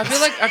 Bank balance. I feel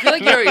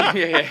like you're. I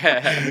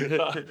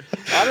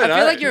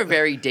feel like you're a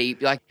very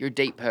deep, like you're a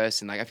deep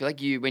person. Like I feel like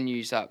when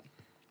you start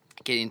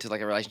getting into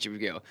like a relationship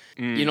with a girl,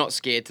 you're not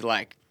scared to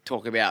like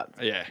talk about.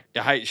 Yeah,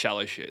 I hate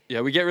shallow shit. Yeah,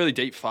 we get really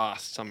deep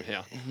fast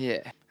somehow.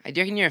 Yeah. Do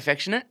you reckon you're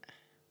affectionate?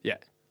 Yeah.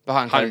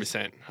 Behind closed.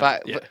 100%.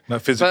 But yeah. No,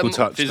 physical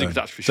touch. Physical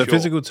though. touch for so sure.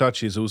 physical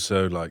touch is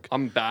also like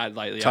I'm bad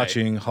lately.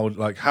 touching,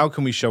 like how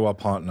can we show our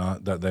partner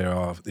that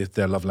if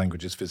their love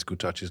language is physical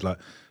touch, is like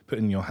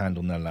putting your hand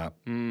on their lap,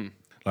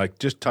 like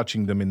just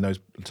touching them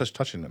just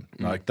touching them,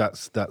 like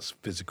that's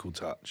physical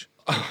touch.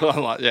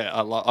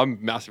 I'm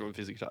massive on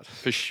physical touch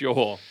for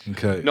sure.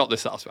 Okay. Not the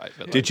suspect.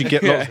 But Did you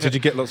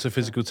get lots of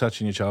physical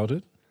touch in your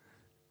childhood?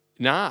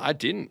 Nah, I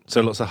didn't.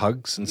 So lots of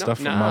hugs and stuff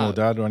from mum or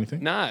dad or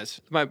anything? Nah,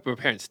 my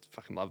parents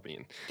fucking loved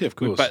me. Yeah, of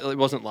course. But it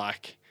wasn't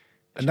like...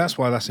 And that's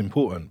why that's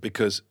important,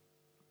 because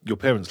your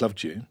parents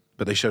loved you,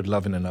 but they showed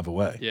love in another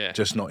way,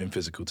 just not in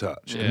physical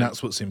touch. Yeah. And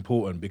that's what's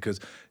important, because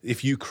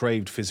if you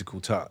craved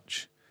physical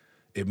touch,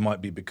 it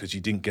might be because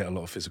you didn't get a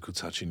lot of physical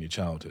touch in your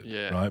childhood,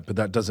 right? But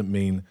that doesn't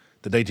mean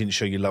that they didn't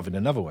show you love in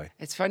another way.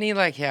 It's funny,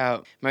 like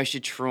how most of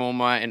your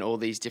trauma and all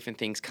these different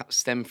things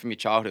stem from your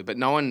childhood, but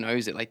no one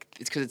knows it. Like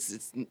it's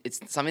because it's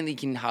something that you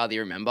can hardly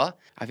remember.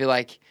 I feel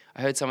like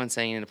I heard someone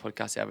saying in a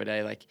podcast the other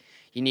day, like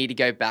you need to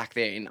go back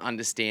there and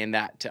understand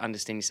that to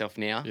understand yourself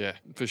now. Yeah,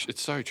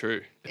 it's so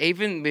true.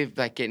 Even with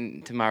like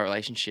getting to my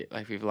relationship,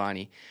 like with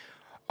Lani,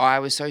 I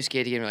was so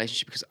scared to get in a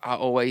relationship because I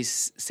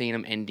always seen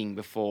them ending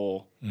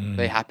before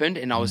they happened,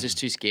 and I was just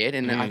too scared.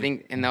 And I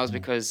think, and that was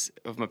because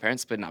of my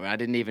parents splitting up, and I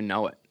didn't even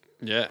know it.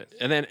 Yeah,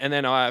 and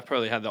then I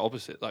probably had the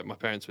opposite. Like my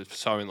parents were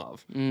so in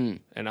love, and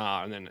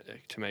then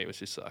to me it was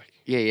just like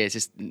it's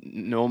just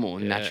normal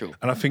and natural.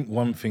 And I think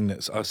one thing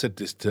I said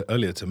this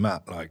earlier to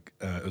Matt, like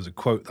it was a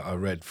quote that I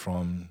read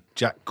from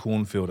Jack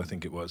Cornfield, I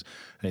think it was,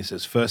 and it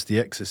says, "First the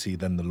ecstasy,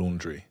 then the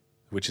laundry,"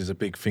 which is a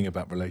big thing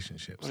about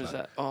relationships. What is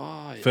that?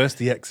 Oh, yeah. First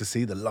the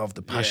ecstasy, the love,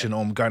 the passion,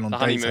 I'm going on The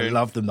dates, I honeymoon.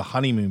 love them, the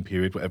honeymoon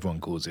period, what everyone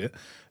calls it,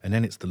 and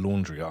then it's the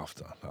laundry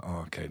after. Like,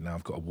 okay, now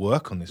I've got to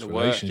work on this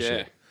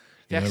relationship.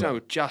 Yeah, because I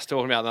was just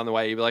talking about the other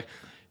way. You'd be like,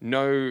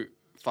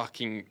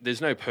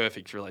 there's no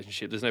perfect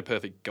relationship. There's no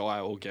perfect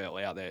guy or girl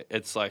out there.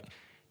 It's like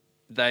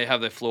they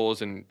have their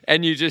flaws, and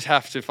you just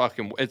have to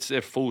it's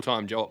a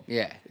full-time job.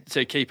 Yeah.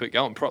 To keep it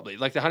going properly.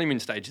 Like the honeymoon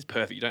stage is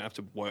perfect. You don't have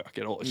to work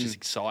at all. It's just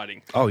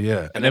exciting. Oh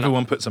yeah, and then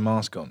everyone puts a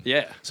mask on.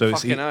 Yeah, so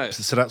fucking oath.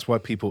 so that's why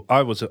people.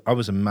 I was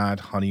a mad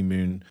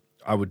honeymoon.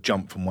 I would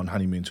jump from one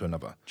honeymoon to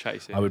another.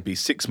 Chasing. I would be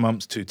 6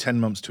 months to 10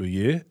 months to a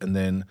year, and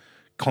then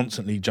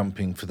constantly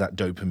jumping for that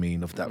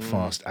dopamine of that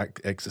fast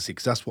ecstasy.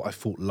 Because that's what I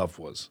thought love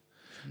was.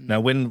 Now,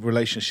 when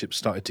relationships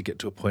started to get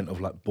to a point of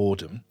like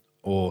boredom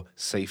or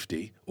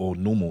safety or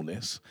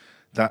normalness,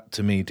 that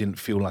to me didn't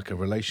feel like a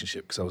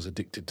relationship because I was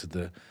addicted to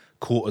the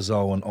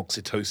cortisol and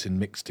oxytocin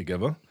mixed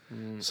together.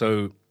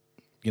 So,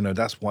 you know,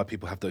 that's why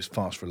people have those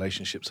fast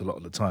relationships a lot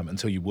of the time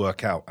until you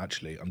work out,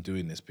 actually, I'm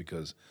doing this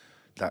because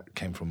that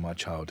came from my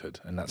childhood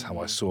and that's how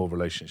I saw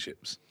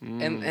relationships.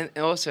 And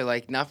also,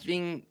 like,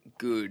 nothing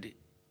good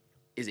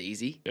is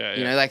easy. Yeah,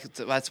 You yeah. know, like,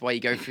 that's why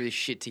you go through this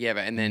shit together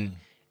and then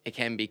it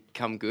can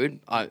become good.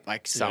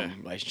 Like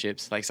some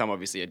relationships, like some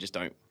obviously I just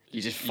don't.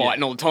 You're just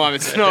fighting all the time.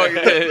 It's not.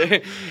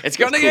 It's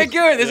going to get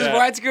good. This is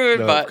why it's good.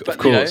 No, but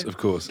of you know. course, of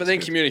course. But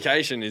then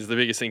communication is the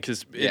biggest thing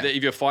because Yeah.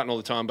 if you're fighting all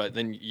the time, but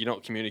then you're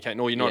not communicating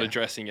or you're not Yeah.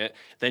 addressing it,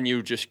 then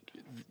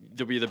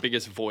there'll be the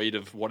biggest void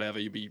of whatever.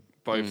 You'll be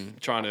both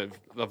trying to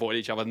avoid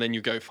each other, and then you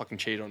go fucking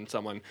cheat on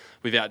someone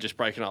without just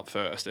breaking up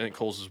first, and it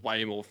causes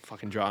way more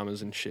fucking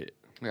dramas and shit.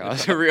 Yeah,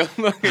 that's a real.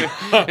 Then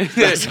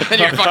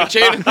you're fucking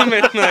cheating on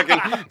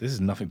them. This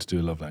is nothing to do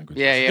with love language.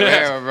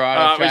 Yeah, we're right.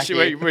 on we track should-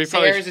 here. we probably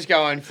Sarah's just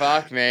going,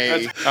 fuck me. All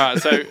right,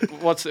 so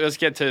let's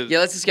get to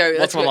Let's just go.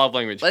 what's my love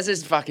language? Let's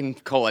just fucking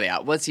call it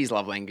out. What's his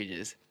love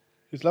languages?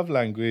 His love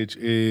language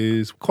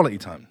is quality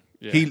time.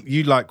 Yeah.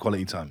 You like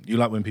quality time. You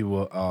like when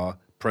people are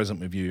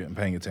present with you and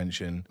paying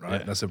attention,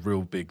 right? Yeah. That's a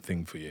real big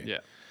thing for you. Yeah.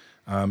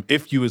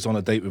 If you was on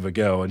a date with a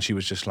girl and she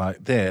was just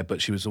like there,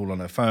 but she was all on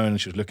her phone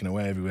and she was looking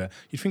away everywhere,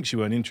 you'd think she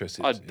weren't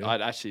interested.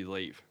 I'd actually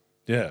leave.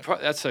 yeah.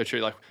 That's so true.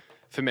 Like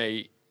for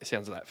me, it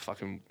sounds like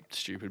fucking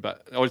stupid,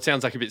 or it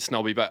sounds like a bit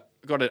snobby. But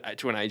I got it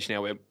to an age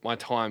now where my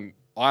time,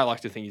 I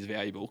like to think, is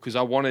valuable because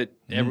I want it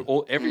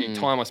every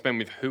time I spend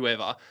with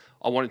whoever,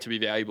 I want it to be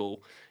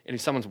valuable. And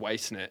if someone's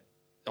wasting it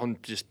on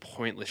just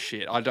pointless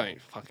shit, I don't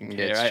fucking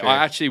care. it's I true.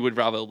 actually would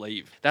rather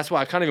leave. That's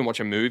why I can't even watch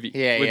a movie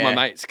with my Yeah.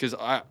 mates because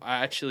I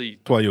actually.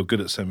 That's why you're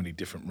good at so many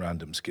different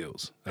random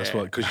skills. That's Yeah.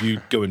 why, because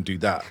you go and do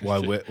that. Why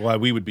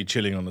we would be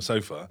chilling on the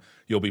sofa,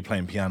 you'll be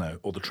playing piano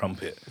or the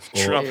trumpet.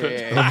 Or, Trumpet.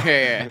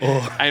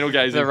 Yeah. Anal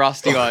gazing. The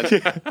rusty one.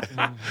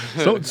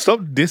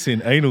 Stop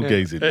dissing anal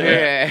gazing.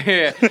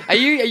 Yeah. Are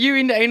you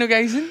into anal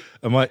gazing?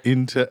 Am I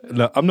into?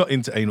 No, I'm not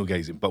into anal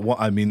gazing. But what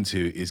I'm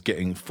into is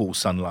getting full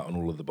sunlight on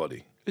all of the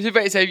body. So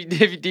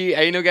do you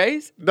anal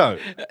gaze? No,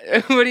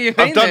 What do you mean?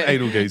 I've done then?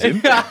 anal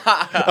gazing.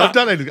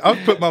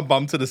 I've put my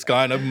bum to the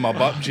sky and opened my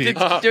butt cheeks.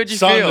 Did you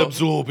Sun feel?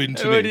 absorb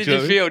into What me. did do you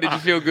know? feel? Did you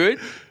feel good?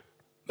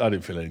 I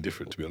didn't feel any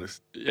different, to be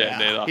honest. Yeah,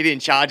 neither. He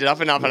didn't charge it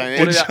up enough. I don't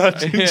In think.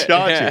 charge, in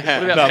charge.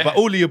 Yeah. No, but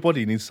all of your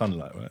body needs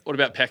sunlight, right? What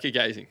about pecker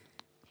gazing?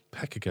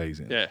 Pecker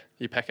gazing. Yeah,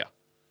 you pecker.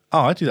 Oh,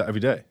 I do that every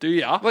day. Do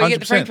ya? Well, you get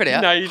the 100%. Frankfurt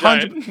out. No, you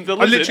 100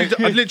 don't. I've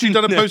literally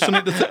done a post on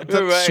it that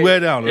Wait. swear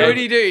down. What Like,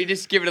 do? You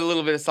just give it a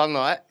little bit of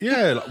sunlight.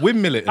 yeah, like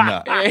windmill it and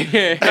that. No,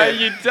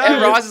 you It don't.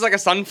 rises like a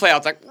sunflower.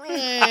 It's like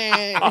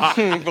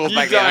falls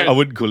back don't. down. I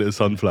wouldn't call it a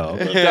sunflower.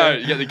 You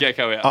don't. You get the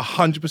gecko out.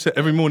 100%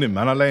 every morning,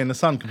 man. I lay in the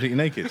sun completely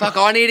naked. Fuck,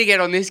 I need to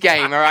get on this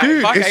game, all right?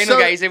 Dude, Fuck it's anal so-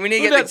 gazing. We need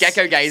to Well, get the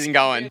gecko gazing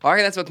going. I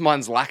reckon that's what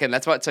mine's lacking.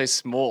 That's why it's so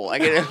small.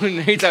 Like, it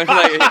needs,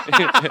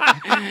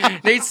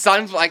 needs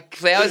sun, like,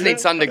 flowers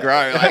need sun to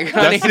grow. Like, I'm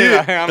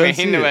That's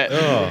into it.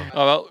 Oh.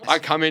 Oh, well, I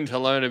come in to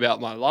learn about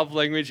my love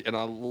language, and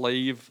I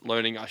leave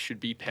learning I should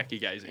be pecker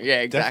gazing.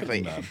 Yeah, Definitely,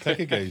 exactly. man.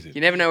 Pecker gazing.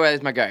 You never know where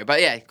this might go. But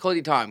yeah,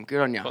 quality time.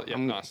 Good on you. Well, yeah,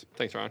 nice.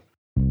 Thanks, Ryan.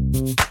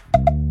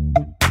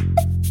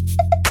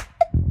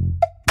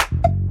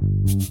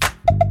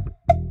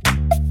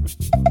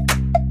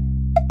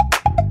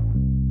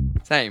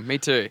 Same, me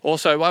too.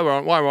 Also, while we're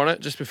on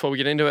it, just before we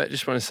get into it,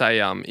 just want to say,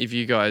 if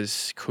you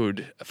guys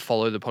could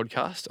follow the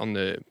podcast on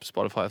the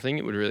Spotify thing,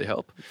 it would really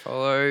help.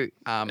 Follow, It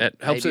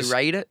helps maybe us-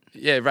 rate it.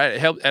 Yeah,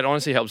 right. It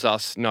honestly helps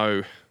us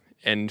know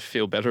and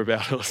feel better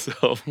about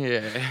ourselves.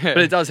 Yeah. But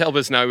it does help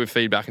us know with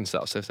feedback and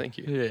stuff. So thank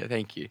you. Yeah,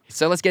 thank you.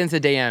 So let's get into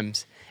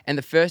DMs. And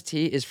the first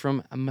here is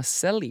from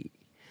Marcelli.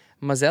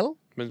 Marcel?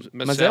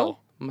 Marcel.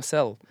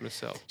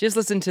 Just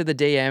listen to the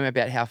DM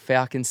about how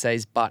Falcon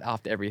says butt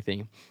after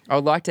everything. I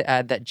would like to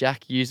add that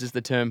Jack uses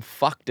the term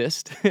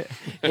fuckedest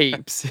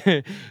heaps.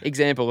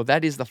 Example,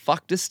 that is the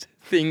fuckedest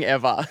thing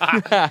ever.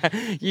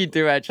 You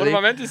do What actually. am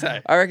I meant to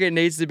say? I reckon it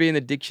needs to be in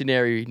the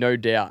dictionary, no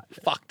doubt.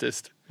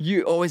 Fuckedest.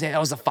 You always say that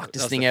was the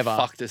fuckedest thing ever.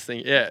 Fuckedest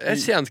thing. Yeah, that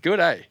sounds good,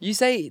 eh? You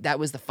say that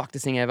was the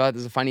fuckedest thing ever, that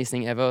was the funniest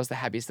thing ever, it was the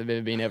happiest I've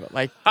ever been ever.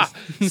 Like,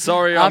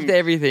 Sorry, I'm after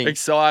everything.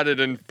 excited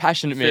and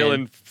Passionate man.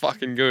 feeling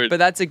fucking good. But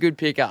that's a good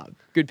pickup.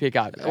 Good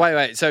pickup.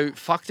 wait. So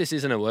fuckdest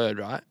isn't a word,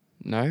 right?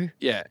 No?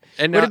 Yeah.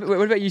 And What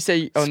about you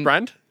say on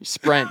sprint?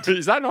 sprint?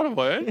 Is that not a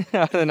word?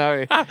 I don't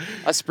know.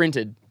 I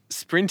sprinted.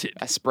 Sprinted.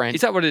 I sprint.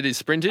 Is that what it is?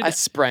 Sprinted? I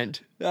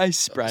sprint. I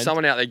sprint.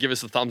 Someone out there give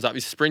us a thumbs up.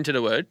 Is sprinted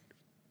a word?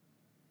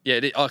 Yeah.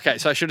 Okay,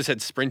 so I should have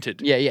said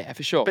sprinted. Yeah,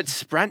 for sure. But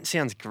sprint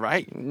sounds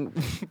great.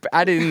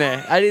 Add it in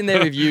there. Add it in there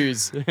with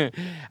views.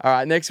 All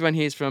right, next one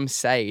here is from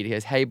Sade. He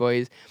goes, "Hey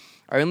boys,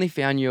 I only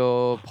found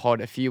your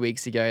pod a few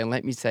weeks ago, and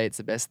let me say it's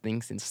the best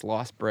thing since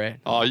sliced bread."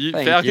 Oh,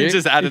 Thank Falcon you.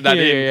 just added that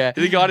in. Yeah.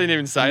 The guy didn't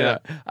even say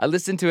that. I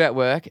listened to it at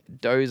work,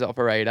 Doze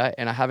operator,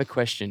 and I have a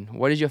question.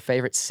 What is your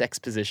favorite sex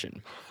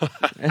position?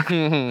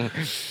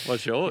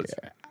 What's yours?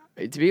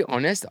 To be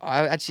honest,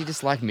 I actually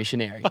just like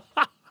missionary.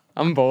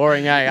 I'm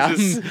boring, eh? I'm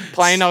Just-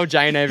 plain old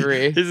Jane over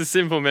here. He's a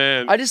simple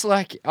man.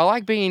 I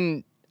like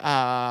being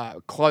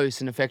close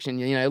and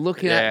affectionate,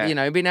 looking Yeah.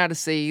 at, being able to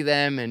see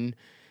them, and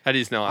That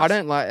is nice. I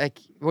don't like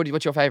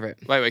what's your favorite?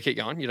 Wait, keep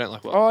going. You don't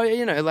like what? Oh,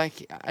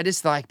 I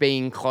just like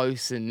being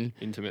close and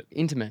Intimate.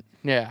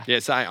 Yeah. Yeah,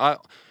 same.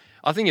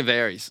 I think it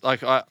varies.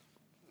 Like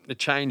it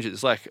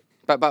changes. Like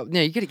But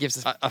yeah, you gotta give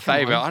us a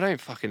favour. I don't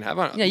fucking have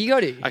one. Yeah, you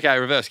got to. Okay,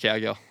 reverse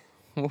cowgirl.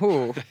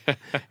 Ooh,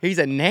 he's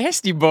a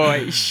nasty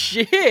boy.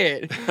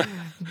 Shit,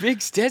 big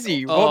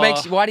Stezzy.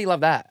 Why do you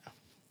love that?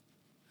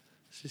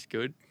 It's just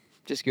good.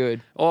 Just good.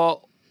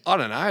 Or I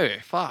don't know.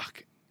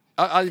 Fuck.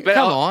 Come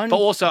on. But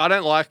also, I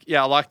don't like.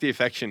 Yeah, I like the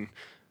affection.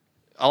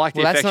 I like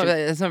the Well, affection.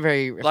 that's not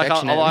very Like, I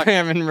affectionate. like-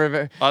 having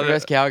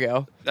reverse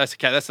cowgirl. That's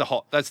okay. That's the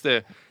hot. That's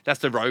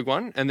the rogue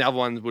one, and the other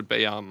one would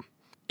be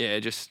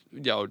just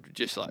like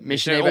Missionary,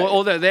 missionary, but-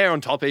 or they're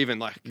on top even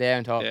like. There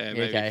on top. Yeah,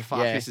 maybe. Okay. Fuck,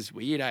 yeah. this is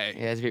weird, eh?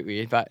 Yeah, it's a bit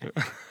weird, but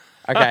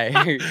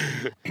okay.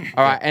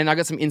 All right, and I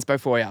got some inspo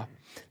for you.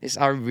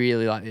 I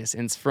really like this,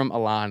 and it's from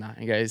Alana.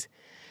 It goes,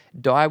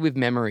 "Die with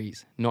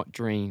memories, not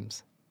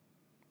dreams."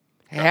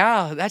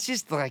 How? That's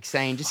just like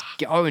saying, just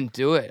go and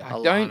do it.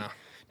 Like, don't Alana.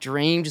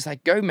 dream. Just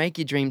like go make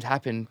your dreams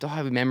happen.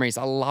 Die with memories.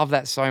 I love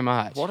that so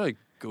much. What a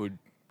good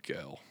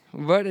girl.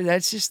 But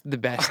that's just the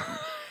best.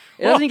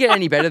 It doesn't get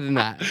any better than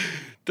that.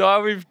 Die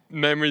with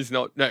memories,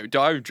 die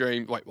with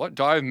dreams. Wait, what?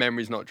 Die with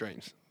memories, not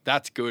dreams.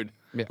 That's good.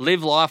 Yeah.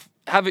 Live life,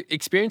 have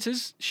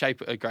experiences,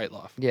 shape a great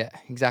life. Yeah,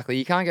 exactly.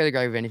 You can't go to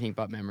grave with anything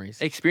but memories.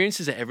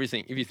 Experiences are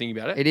everything if you think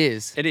about it. It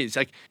is. It is.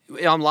 Like,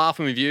 I'm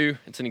laughing with you,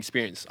 it's an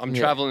experience. I'm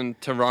Yeah. traveling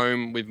to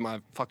Rome with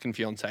my fucking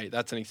fiance,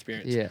 that's an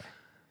experience. Yeah.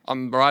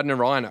 I'm riding a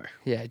rhino.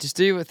 Yeah, just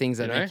do things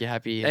that You know? make you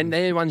happy. And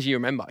they're the ones you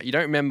remember. You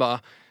don't remember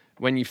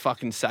when you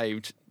fucking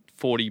saved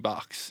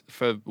 $40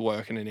 for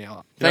working an hour. You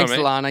know Thanks,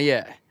 what I mean? Alana.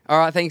 Yeah. All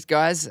right, thanks,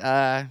 guys.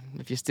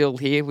 If you're still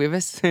here with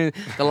us, the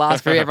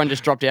last few, everyone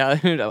just dropped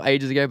out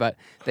ages ago, but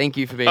thank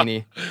you for being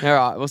here. All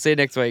right, we'll see you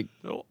next week.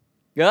 Oh.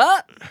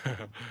 Ah!